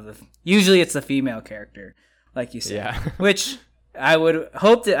usually it's the female character, like you said. Yeah. Which I would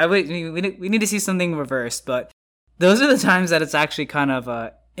hope that we need to see something reversed, but those are the times that it's actually kind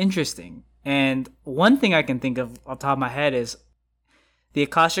of interesting. And one thing I can think of off the top of my head is the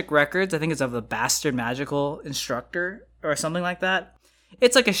Akashic Records. I think it's of the Bastard Magical Instructor or something like that.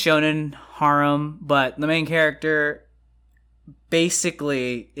 It's like a shonen harem, but the main character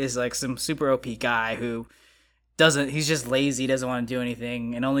basically is like some super OP guy who he's just lazy, doesn't want to do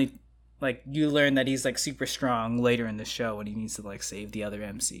anything, and only like you learn that he's like super strong later in the show when he needs to like save the other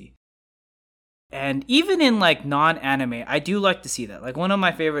MC. And even in like non-anime, I do like to see that. Like one of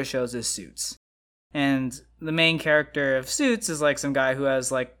my favorite shows is Suits. And the main character of Suits is like some guy who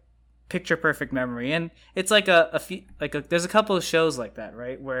has like picture perfect memory, and it's like there's a couple of shows like that,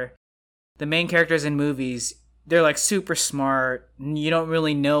 right, where the main characters in movies, they're like super smart, you don't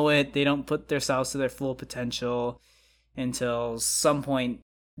really know it, they don't put themselves to their full potential until some point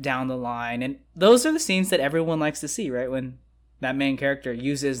down the line. And those are the scenes that everyone likes to see, right, when that main character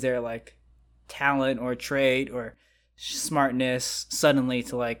uses their like talent or trait or smartness suddenly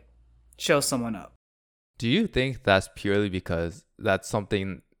to like show someone up. Do you think that's purely because that's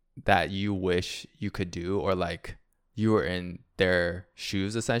something that you wish you could do, or like you were in their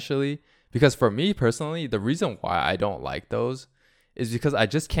shoes essentially? Because for me personally, the reason why I don't like those is because I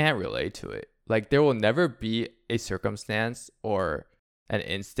just can't relate to it. Like there will never be a circumstance or an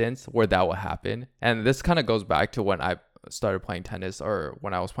instance where that will happen. And this kind of goes back to when I started playing tennis, or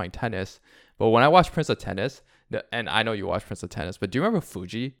when I was playing tennis. But when I watched Prince of Tennis, and I know you watched Prince of Tennis, but do you remember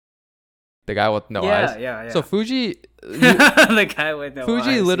Fuji? The guy with no eyes? Yeah. So Fuji... the guy with no eyes.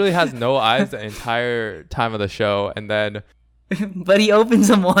 Fuji literally has no eyes the entire time of the show, and then... But he opens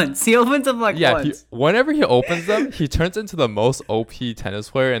them once. He opens them once. Whenever he opens them, he turns into the most OP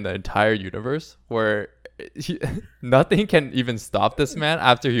tennis player in the entire universe, where nothing can even stop this man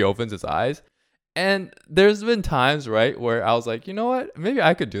after he opens his eyes. And there's been times, right, where I was like, you know what? Maybe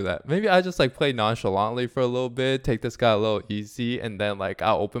I could do that. Maybe I just like play nonchalantly for a little bit, take this guy a little easy, and then like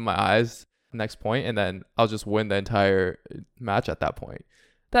I'll open my eyes next point, and then I'll just win the entire match at that point.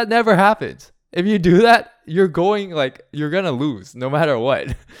 That never happens. If you do that, you're gonna lose no matter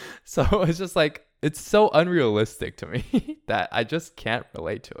what. So it's just like, it's so unrealistic to me that I just can't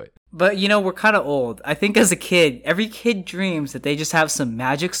relate to it. But we're kind of old. I think as a kid, every kid dreams that they just have some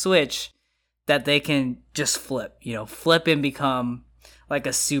magic switch that they can just flip and become like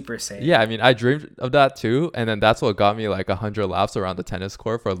a Super Saiyan. Yeah, I mean, I dreamed of that too, and then that's what got me like 100 laps around the tennis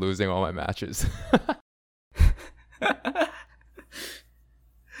court for losing all my matches.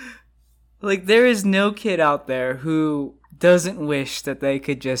 Like, there is no kid out there who doesn't wish that they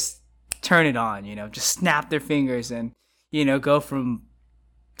could just turn it on, just snap their fingers and, go from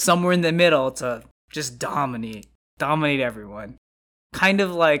somewhere in the middle to just dominate everyone. Kind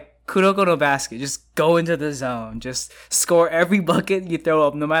of like Kuroko no Basket, just go into the zone, just score every bucket you throw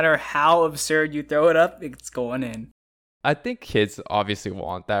up, no matter how absurd you throw it up, it's going in. I think kids obviously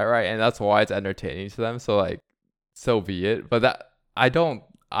want that, right? And that's why it's entertaining to them, so like, so be it. But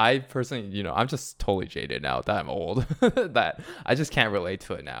I personally, I'm just totally jaded now that I'm old, that I just can't relate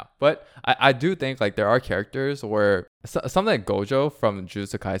to it now. But I do think like there are characters where something like Gojo from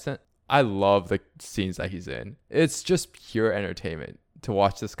Jujutsu Kaisen, I love the scenes that he's in. It's just pure entertainment to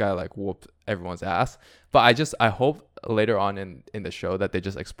watch this guy like whoop everyone's ass. But I hope later on in the show that they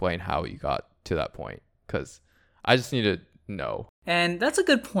just explain how he got to that point, because I just need to know. And that's a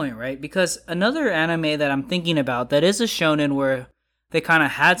good point, right? Because another anime that I'm thinking about that is a shonen where they kind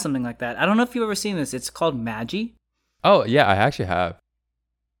of had something like that. I don't know if you've ever seen this. It's called Magi. Oh, yeah, I actually have.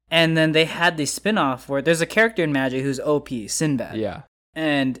 And then they had the spin-off where there's a character in Magic who's OP, Sinbad. Yeah.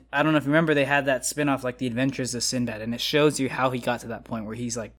 And I don't know if you remember, they had that spin-off, like The Adventures of Sinbad, and it shows you how he got to that point where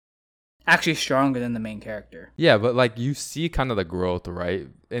he's like actually stronger than the main character. Yeah, but like you see kind of the growth, right,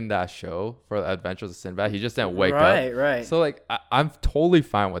 in that show for the Adventures of Sinbad. He just didn't wake up. Right. So like I'm totally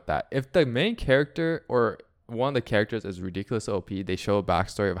fine with that. If the main character or one of the characters is ridiculous OP, they show a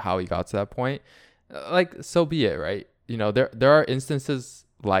backstory of how he got to that point. Like, so be it, right? You know, there are instances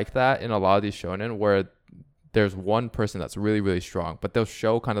like that in a lot of these shonen where there's one person that's really, really strong, but they'll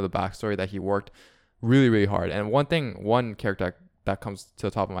show kind of the backstory that he worked really, really hard. And one character that comes to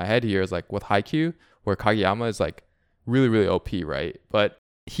the top of my head here is like with Haikyuu, where Kageyama is like really, really OP, right? But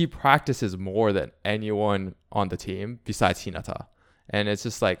he practices more than anyone on the team besides Hinata. And it's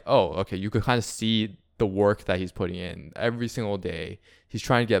just like, oh, okay, you could kind of see the work that he's putting in every single day. He's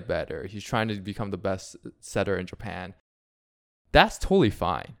trying to get better. He's trying to become the best setter in Japan. That's totally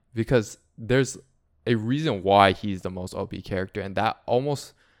fine because there's a reason why he's the most OP character, and that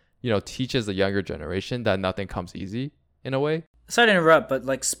almost, teaches the younger generation that nothing comes easy in a way. Sorry to interrupt, but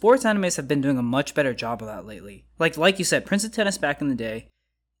like sports animes have been doing a much better job of that lately. Like you said, Prince of Tennis back in the day,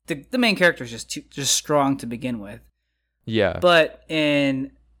 the main character is just strong to begin with. Yeah. But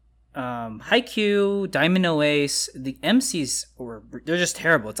in Haikyuu, Diamond No Ace, the MCs they're just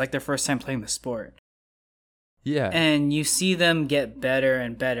terrible. It's like their first time playing the sport. Yeah. And you see them get better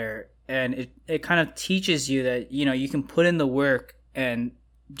and better. And it kind of teaches you that, you can put in the work, and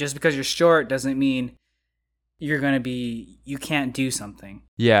just because you're short doesn't mean you can't do something.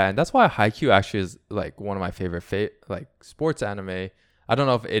 Yeah, and that's why Haikyuu actually is like one of my favorite like sports anime. I don't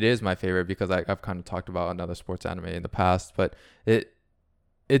know if it is my favorite because I've kind of talked about another sports anime in the past, but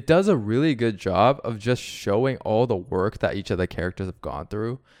it does a really good job of just showing all the work that each of the characters have gone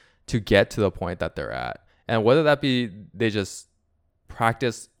through to get to the point that they're at. And whether that be they just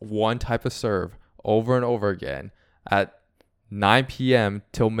practice one type of serve over and over again at 9 p.m.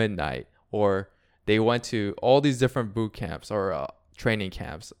 till midnight, or they went to all these different boot camps or training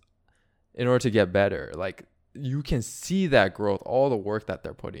camps in order to get better. Like, you can see that growth, all the work that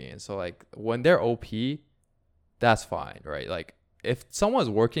they're putting in. So like when they're OP, that's fine, right? Like if someone's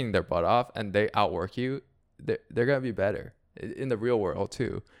working their butt off and they outwork you, they're gonna be better in the real world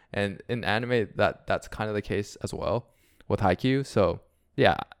too. And in anime, that's kind of the case as well with Haikyuu. So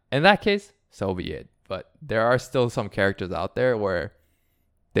yeah, in that case, so be it. But there are still some characters out there where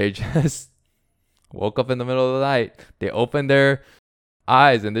they just woke up in the middle of the night, they opened their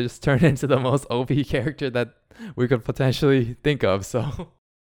eyes, and they just turned into the most OP character that we could potentially think of. So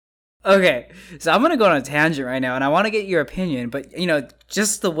okay, so I'm gonna go on a tangent right now, and I want to get your opinion. But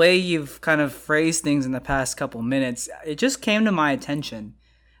just the way you've kind of phrased things in the past couple minutes, it just came to my attention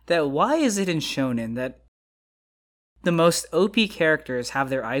that why is it in shonen that the most OP characters have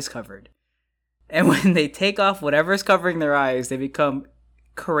their eyes covered, and when they take off whatever's covering their eyes, they become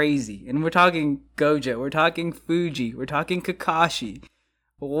crazy? And we're talking Gojo, we're talking Fuji, we're talking Kakashi.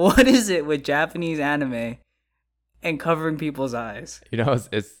 What is it with Japanese anime and covering people's eyes?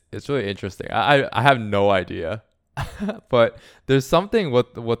 It's really interesting. I have no idea, but there's something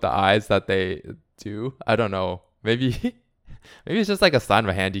with the eyes that they do. I don't know. Maybe it's just like a sign of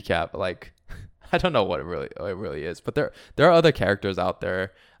a handicap. Like I don't know what it really is. But there are other characters out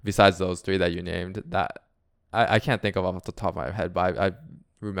there besides those three that you named that I can't think of off the top of my head, but I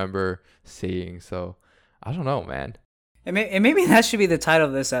remember seeing. So I don't know, man. And maybe that should be the title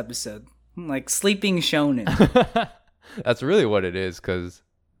of this episode, like Sleeping Shonen. That's really what it is, because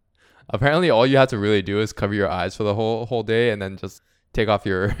apparently all you have to really do is cover your eyes for the whole day, and then just take off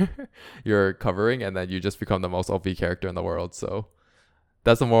your your covering, and then you just become the most OP character in the world. So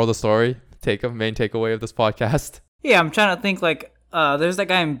that's the moral of the story. Main takeaway of this podcast. Yeah, I'm trying to think. Like, there's that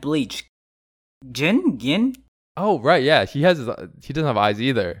guy in Bleach, Gin. Oh right, yeah. He doesn't have eyes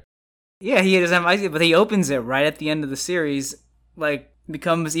either. Yeah, he doesn't have eyes, but he opens it right at the end of the series, like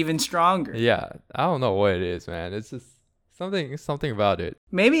becomes even stronger. Yeah, I don't know what it is, man. It's just something about it.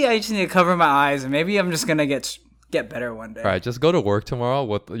 Maybe I just need to cover my eyes, and maybe I'm just gonna get better one day. All right, just go to work tomorrow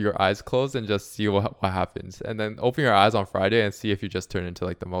with your eyes closed and just see what happens, and then open your eyes on Friday and see if you just turn into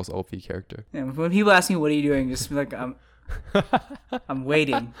like the most OP character. Yeah, when people ask me what are you doing, just be like I'm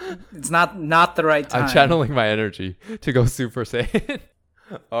waiting. It's not the right time. I'm channeling my energy to go Super Saiyan.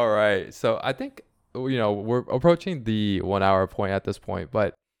 All right, so I think we're approaching the 1 hour point at this point,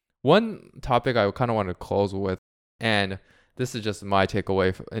 but one topic I kind of want to close with, and this is just my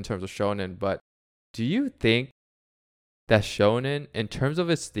takeaway in terms of shonen, but do you think that shonen, in terms of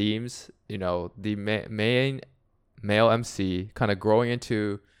its themes, the main male MC kind of growing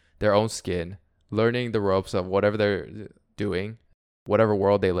into their own skin, learning the ropes of whatever they're doing, whatever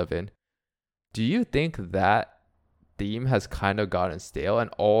world they live in. Do you think that theme has kind of gotten stale and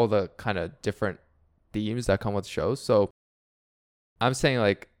all the kind of different themes that come with shows? So I'm saying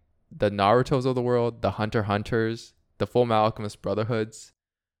like the Narutos of the world, the Hunter x Hunters, the Full Metal Alchemist Brotherhoods,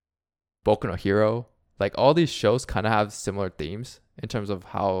 Boku no Hero, like all these shows kind of have similar themes in terms of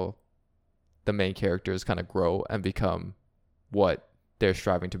how the main characters kind of grow and become what they're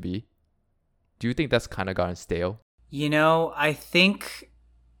striving to be. Do you think that's kind of gotten stale? You know, I think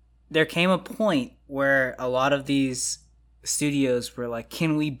there came a point where a lot of these studios were like,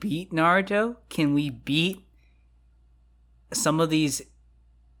 can we beat Naruto? Can we beat some of these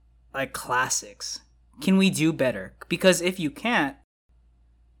like classics? Can we do better? Because if you can't,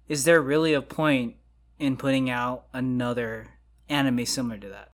 is there really a point in putting out another anime similar to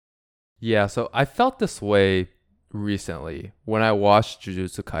that? Yeah, so I felt this way recently when I watched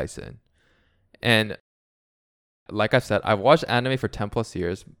Jujutsu Kaisen. And like I said, I've watched anime for 10 plus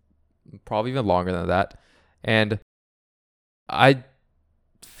years, probably even longer than that. And I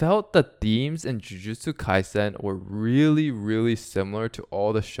felt the themes in Jujutsu Kaisen were really, really similar to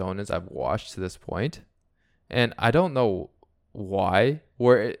all the shonens I've watched to this point. And I don't know why,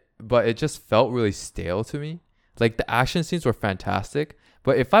 but it just felt really stale to me. Like the action scenes were fantastic,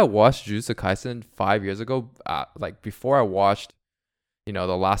 but if I watched Jujutsu Kaisen 5 years ago, like before I watched,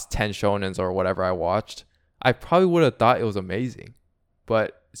 the last 10 shonens or whatever I watched, I probably would have thought it was amazing.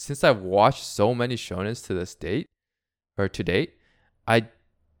 But since I've watched so many shonens to date, I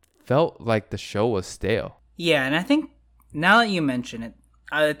felt like the show was stale. Yeah, and I think now that you mention it,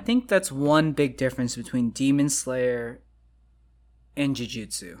 I think that's one big difference between Demon Slayer and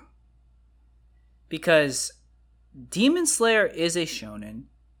Jujutsu. Because Demon Slayer is a shonen,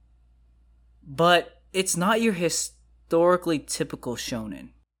 but it's not your historically typical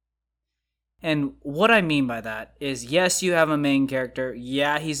shonen. And what I mean by that is, yes, you have a main character.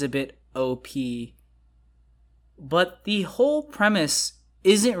 Yeah, he's a bit OP. But the whole premise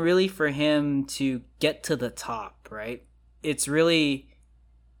isn't really for him to get to the top, right? It's really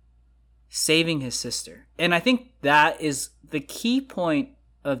saving his sister. And I think that is the key point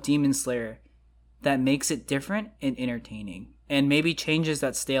of Demon Slayer that makes it different and entertaining, and maybe changes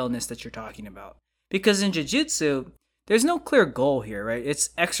that staleness that you're talking about. Because in Jujutsu, there's no clear goal here, right? It's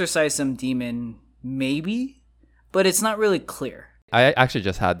exorcise some demon, maybe, but it's not really clear. I actually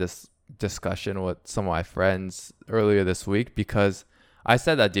just had this discussion with some of my friends earlier this week because I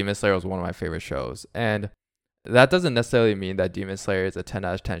said that Demon Slayer was one of my favorite shows. And that doesn't necessarily mean that Demon Slayer is a 10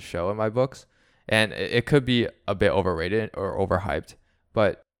 out of 10 show in my books. And it could be a bit overrated or overhyped.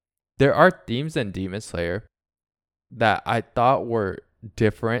 But there are themes in Demon Slayer that I thought were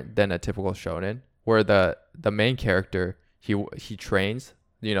different than a typical shonen, where the main character, he trains,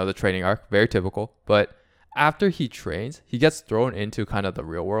 the training arc, very typical. But after he trains, he gets thrown into kind of the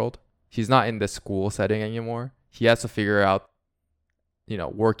real world. He's not in the school setting anymore. He has to figure out,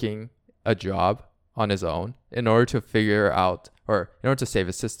 working a job on his own in order to save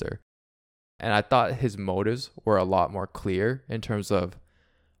his sister. And I thought his motives were a lot more clear in terms of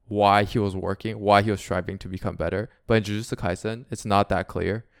why he was working, why he was striving to become better. But in Jujutsu Kaisen, it's not that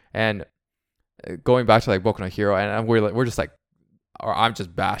clear. And going back to like Boku no Hero, and we're just like, or I'm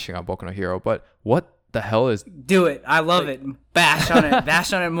just bashing on Boku no Hero, but what the hell is... Do it. I love it. Bash on it.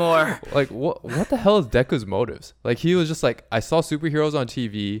 Bash on it more. Like, what the hell is Deku's motives? Like, he was just like, I saw superheroes on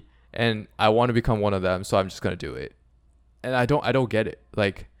TV and I want to become one of them, so I'm just going to do it. And I don't get it.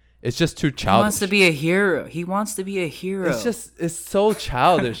 Like, it's just too childish. He wants to be a hero. It's so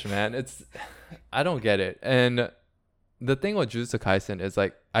childish, man. I don't get it. And the thing with Jujutsu Kaisen is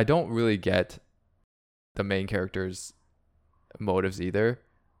like, I don't really get the main character's motives either.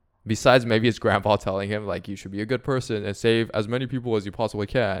 Besides maybe his grandpa telling him like, you should be a good person and save as many people as you possibly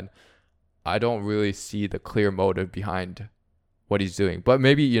can. I don't really see the clear motive behind what he's doing. But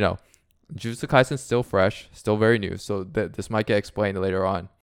maybe, Jujutsu Kaisen's still fresh, still very new. So this might get explained later on.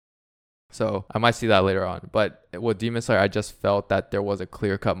 So I might see that later on. But with Demon Slayer, I just felt that there was a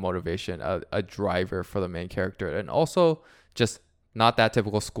clear-cut motivation, a driver for the main character. And also just not that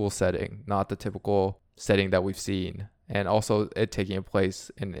typical school setting, not the typical setting that we've seen. And also it taking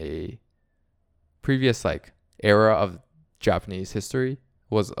place in a previous like era of Japanese history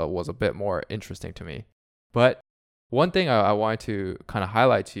was a bit more interesting to me. But one thing I wanted to kind of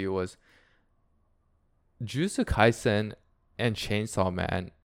highlight to you was Jujutsu Kaisen and Chainsaw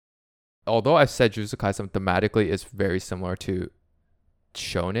Man. Although I've said Jujutsu Kaisen thematically is very similar to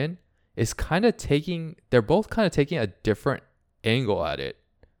shonen, they're both kind of taking a different angle at it.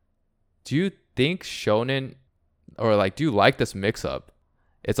 Do you think shonen, or like, do you like this mix up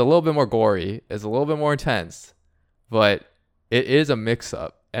It's a little bit more gory. It's a little bit more intense, but it is a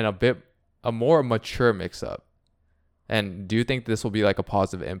mix-up and a more mature mix-up. And do you think this will be like a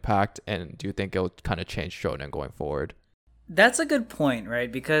positive impact? And do you think it'll kind of change shonen going forward? That's a good point,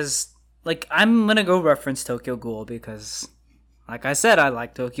 right? Because like I'm gonna go reference Tokyo Ghoul because, like I said, I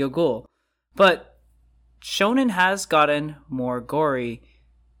like Tokyo Ghoul, but shonen has gotten more gory,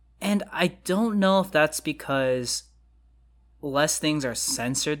 and I don't know if that's because less things are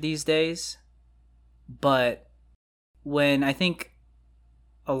censored these days. But when I think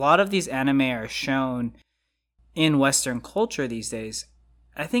a lot of these anime are shown in Western culture these days,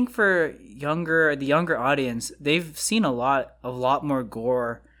 I think for the younger audience, they've seen a lot more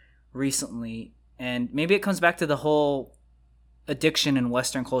gore recently, and maybe it comes back to the whole addiction in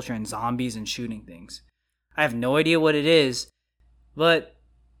Western culture and zombies and shooting things. I have no idea what it is, but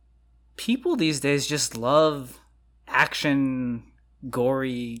people these days just love action,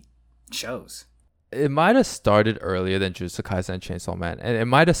 gory shows. It might have started earlier than Jujutsu Kaisen and Chainsaw Man, and it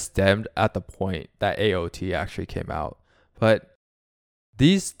might have stemmed at the point that AOT actually came out. But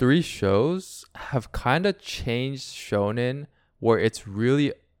these three shows have kind of changed shonen where it's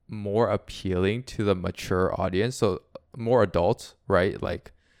really more appealing to the mature audience, so more adults, right?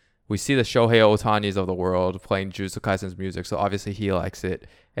 Like we see the Shohei Otanis of the world playing Jujutsu Kaisen's music, so obviously he likes it.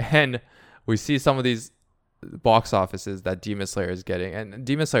 And we see some of these box offices that Demon Slayer is getting, and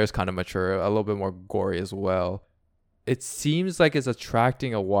Demon Slayer is kind of mature, a little bit more gory as well. It seems like it's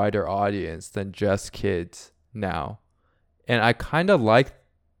attracting a wider audience than just kids now, and I kind of like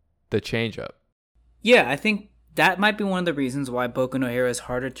the change up. Yeah, I think that might be one of the reasons why Boku no Hero is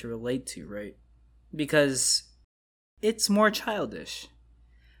harder to relate to, right? Because it's more childish.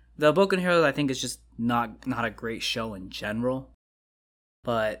 The Boku no Hero, I think, is just not a great show in general,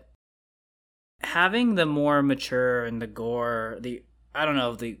 but having the more mature and the gore, I don't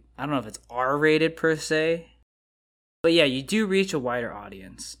know if it's R-rated per se, but yeah, you do reach a wider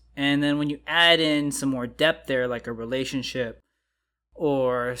audience. And then when you add in some more depth there, like a relationship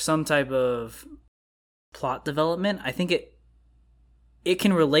or some type of plot development, I think it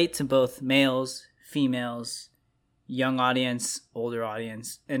can relate to both males, females, young audience, older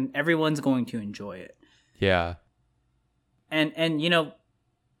audience, and everyone's going to enjoy it. Yeah. And you know,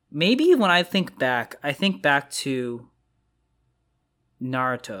 maybe when I think back to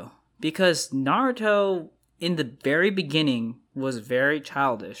Naruto, because Naruto in the very beginning was very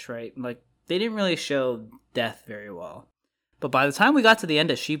childish, right? Like they didn't really show death very well. But by the time we got to the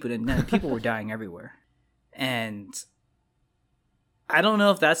end of Shippuden, people were dying everywhere. And I don't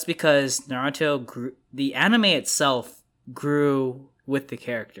know if that's because Naruto grew, the anime itself grew with the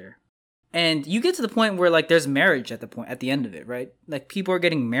character. And you get to the point where like there's marriage at the end of it, right? Like people are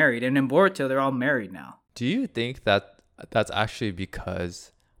getting married, and in Boruto they're all married now. Do you think that that's actually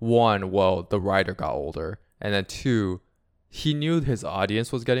because one, well, the writer got older, and then two, he knew his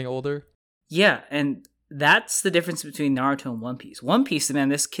audience was getting older? Yeah, and that's the difference between Naruto and One Piece. One Piece, man,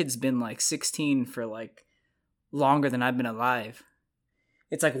 this kid's been like 16 for like longer than I've been alive.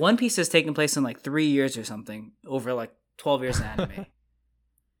 It's like One Piece has taken place in like 3 years or something over like 12 years of anime.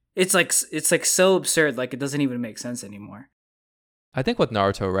 It's like so absurd, like it doesn't even make sense anymore. I think with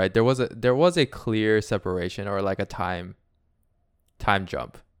Naruto, right, there was a clear separation or like a time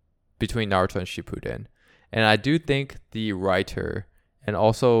jump between Naruto and Shippuden. And I do think the writer and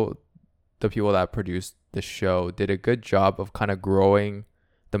also the people that produced the show did a good job of kind of growing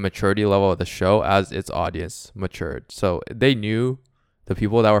the maturity level of the show as its audience matured. So they knew the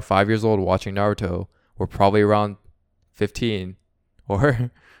people that were 5 years old watching Naruto were probably around 15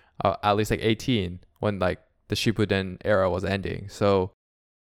 or at least like 18 when like the Shippuden era was ending. So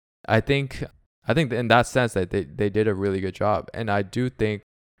I think in that sense that they did a really good job. And I do think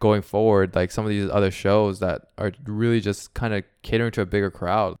going forward, like some of these other shows that are really just kind of catering to a bigger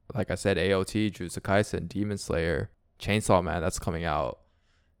crowd, like I said, AOT, Jujutsu Kaisen, Demon Slayer, Chainsaw Man, that's coming out,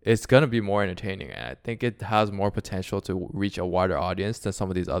 it's going to be more entertaining. And I think it has more potential to reach a wider audience than some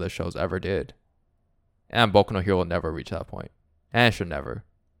of these other shows ever did. And Boku no Hero will never reach that point. And it should never.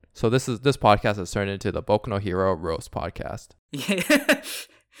 So this podcast has turned into the Boku no Hero roast podcast. Yeah.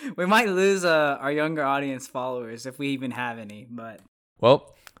 We might lose our younger audience followers if we even have any, but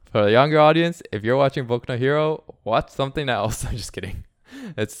well, for the younger audience, if you're watching Boku no Hero, watch something else. I'm just kidding.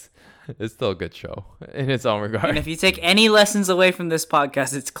 It's still a good show in its own regard. And if you take any lessons away from this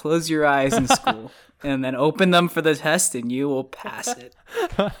podcast, it's close your eyes in school and then open them for the test and you will pass it.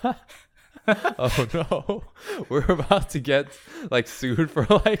 Oh no, we're about to get like sued for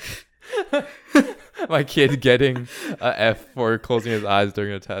like my kid getting a F for closing his eyes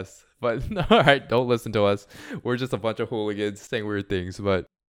during a test. But all right, don't listen to us. We're just a bunch of hooligans saying weird things. But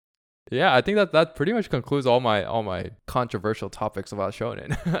yeah, I think that pretty much concludes all my controversial topics about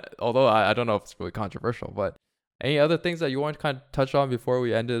shonen. Although I don't know if it's really controversial, but any other things that you want to kind of touch on before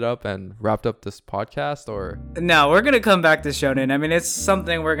we ended up and wrapped up this podcast, or? No, we're gonna come back to shonen. I mean, it's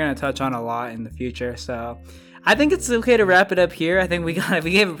something we're gonna touch on a lot in the future. So I think it's okay to wrap it up here. I think we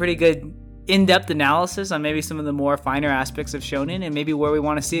gave a pretty good in-depth analysis on maybe some of the more finer aspects of shonen and maybe where we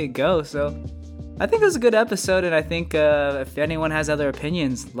want to see it go. So I think it was a good episode, and I think if anyone has other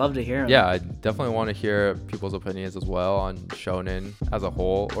opinions, love to hear them. Yeah, I definitely want to hear people's opinions as well on shonen as a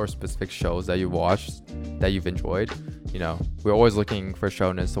whole, or specific shows that you've watched that you've enjoyed. You know, we're always looking for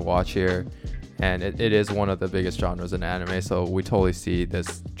shonens to watch here, and it is one of the biggest genres in anime, so we totally see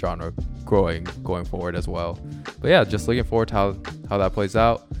this genre going forward as well. But yeah, just looking forward to how that plays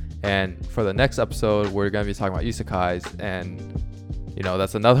out. And for the next episode, we're going to be talking about isekais, and you know,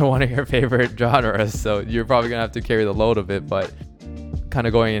 that's another one of your favorite genres, so you're probably going to have to carry the load of it, but kind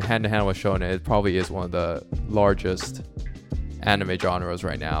of going hand in hand with shonen, it probably is one of the largest anime genres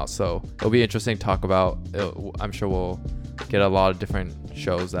right now, so it'll be interesting to talk about. I'm sure we'll get a lot of different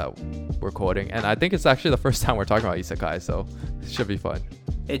shows that we're quoting, and I think it's actually the first time we're talking about isekai, so it should be fun.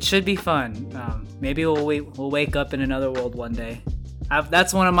 It should be fun. Maybe we'll wake up in another world one day.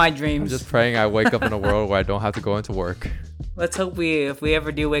 That's one of my dreams. I'm just praying I wake up in a world where I don't have to go into work. Let's hope if we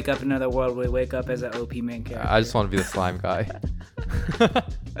ever do wake up in another world, we wake up as an OP main character. I just want to be the slime guy.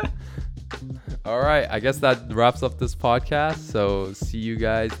 All right, I guess that wraps up this podcast. So see you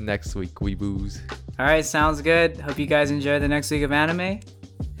guys next week, weeboos. All right, sounds good. Hope you guys enjoy the next week of anime.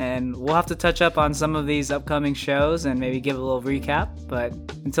 And we'll have to touch up on some of these upcoming shows and maybe give a little recap. But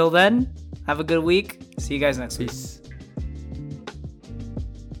until then, have a good week. See you guys next week. Peace.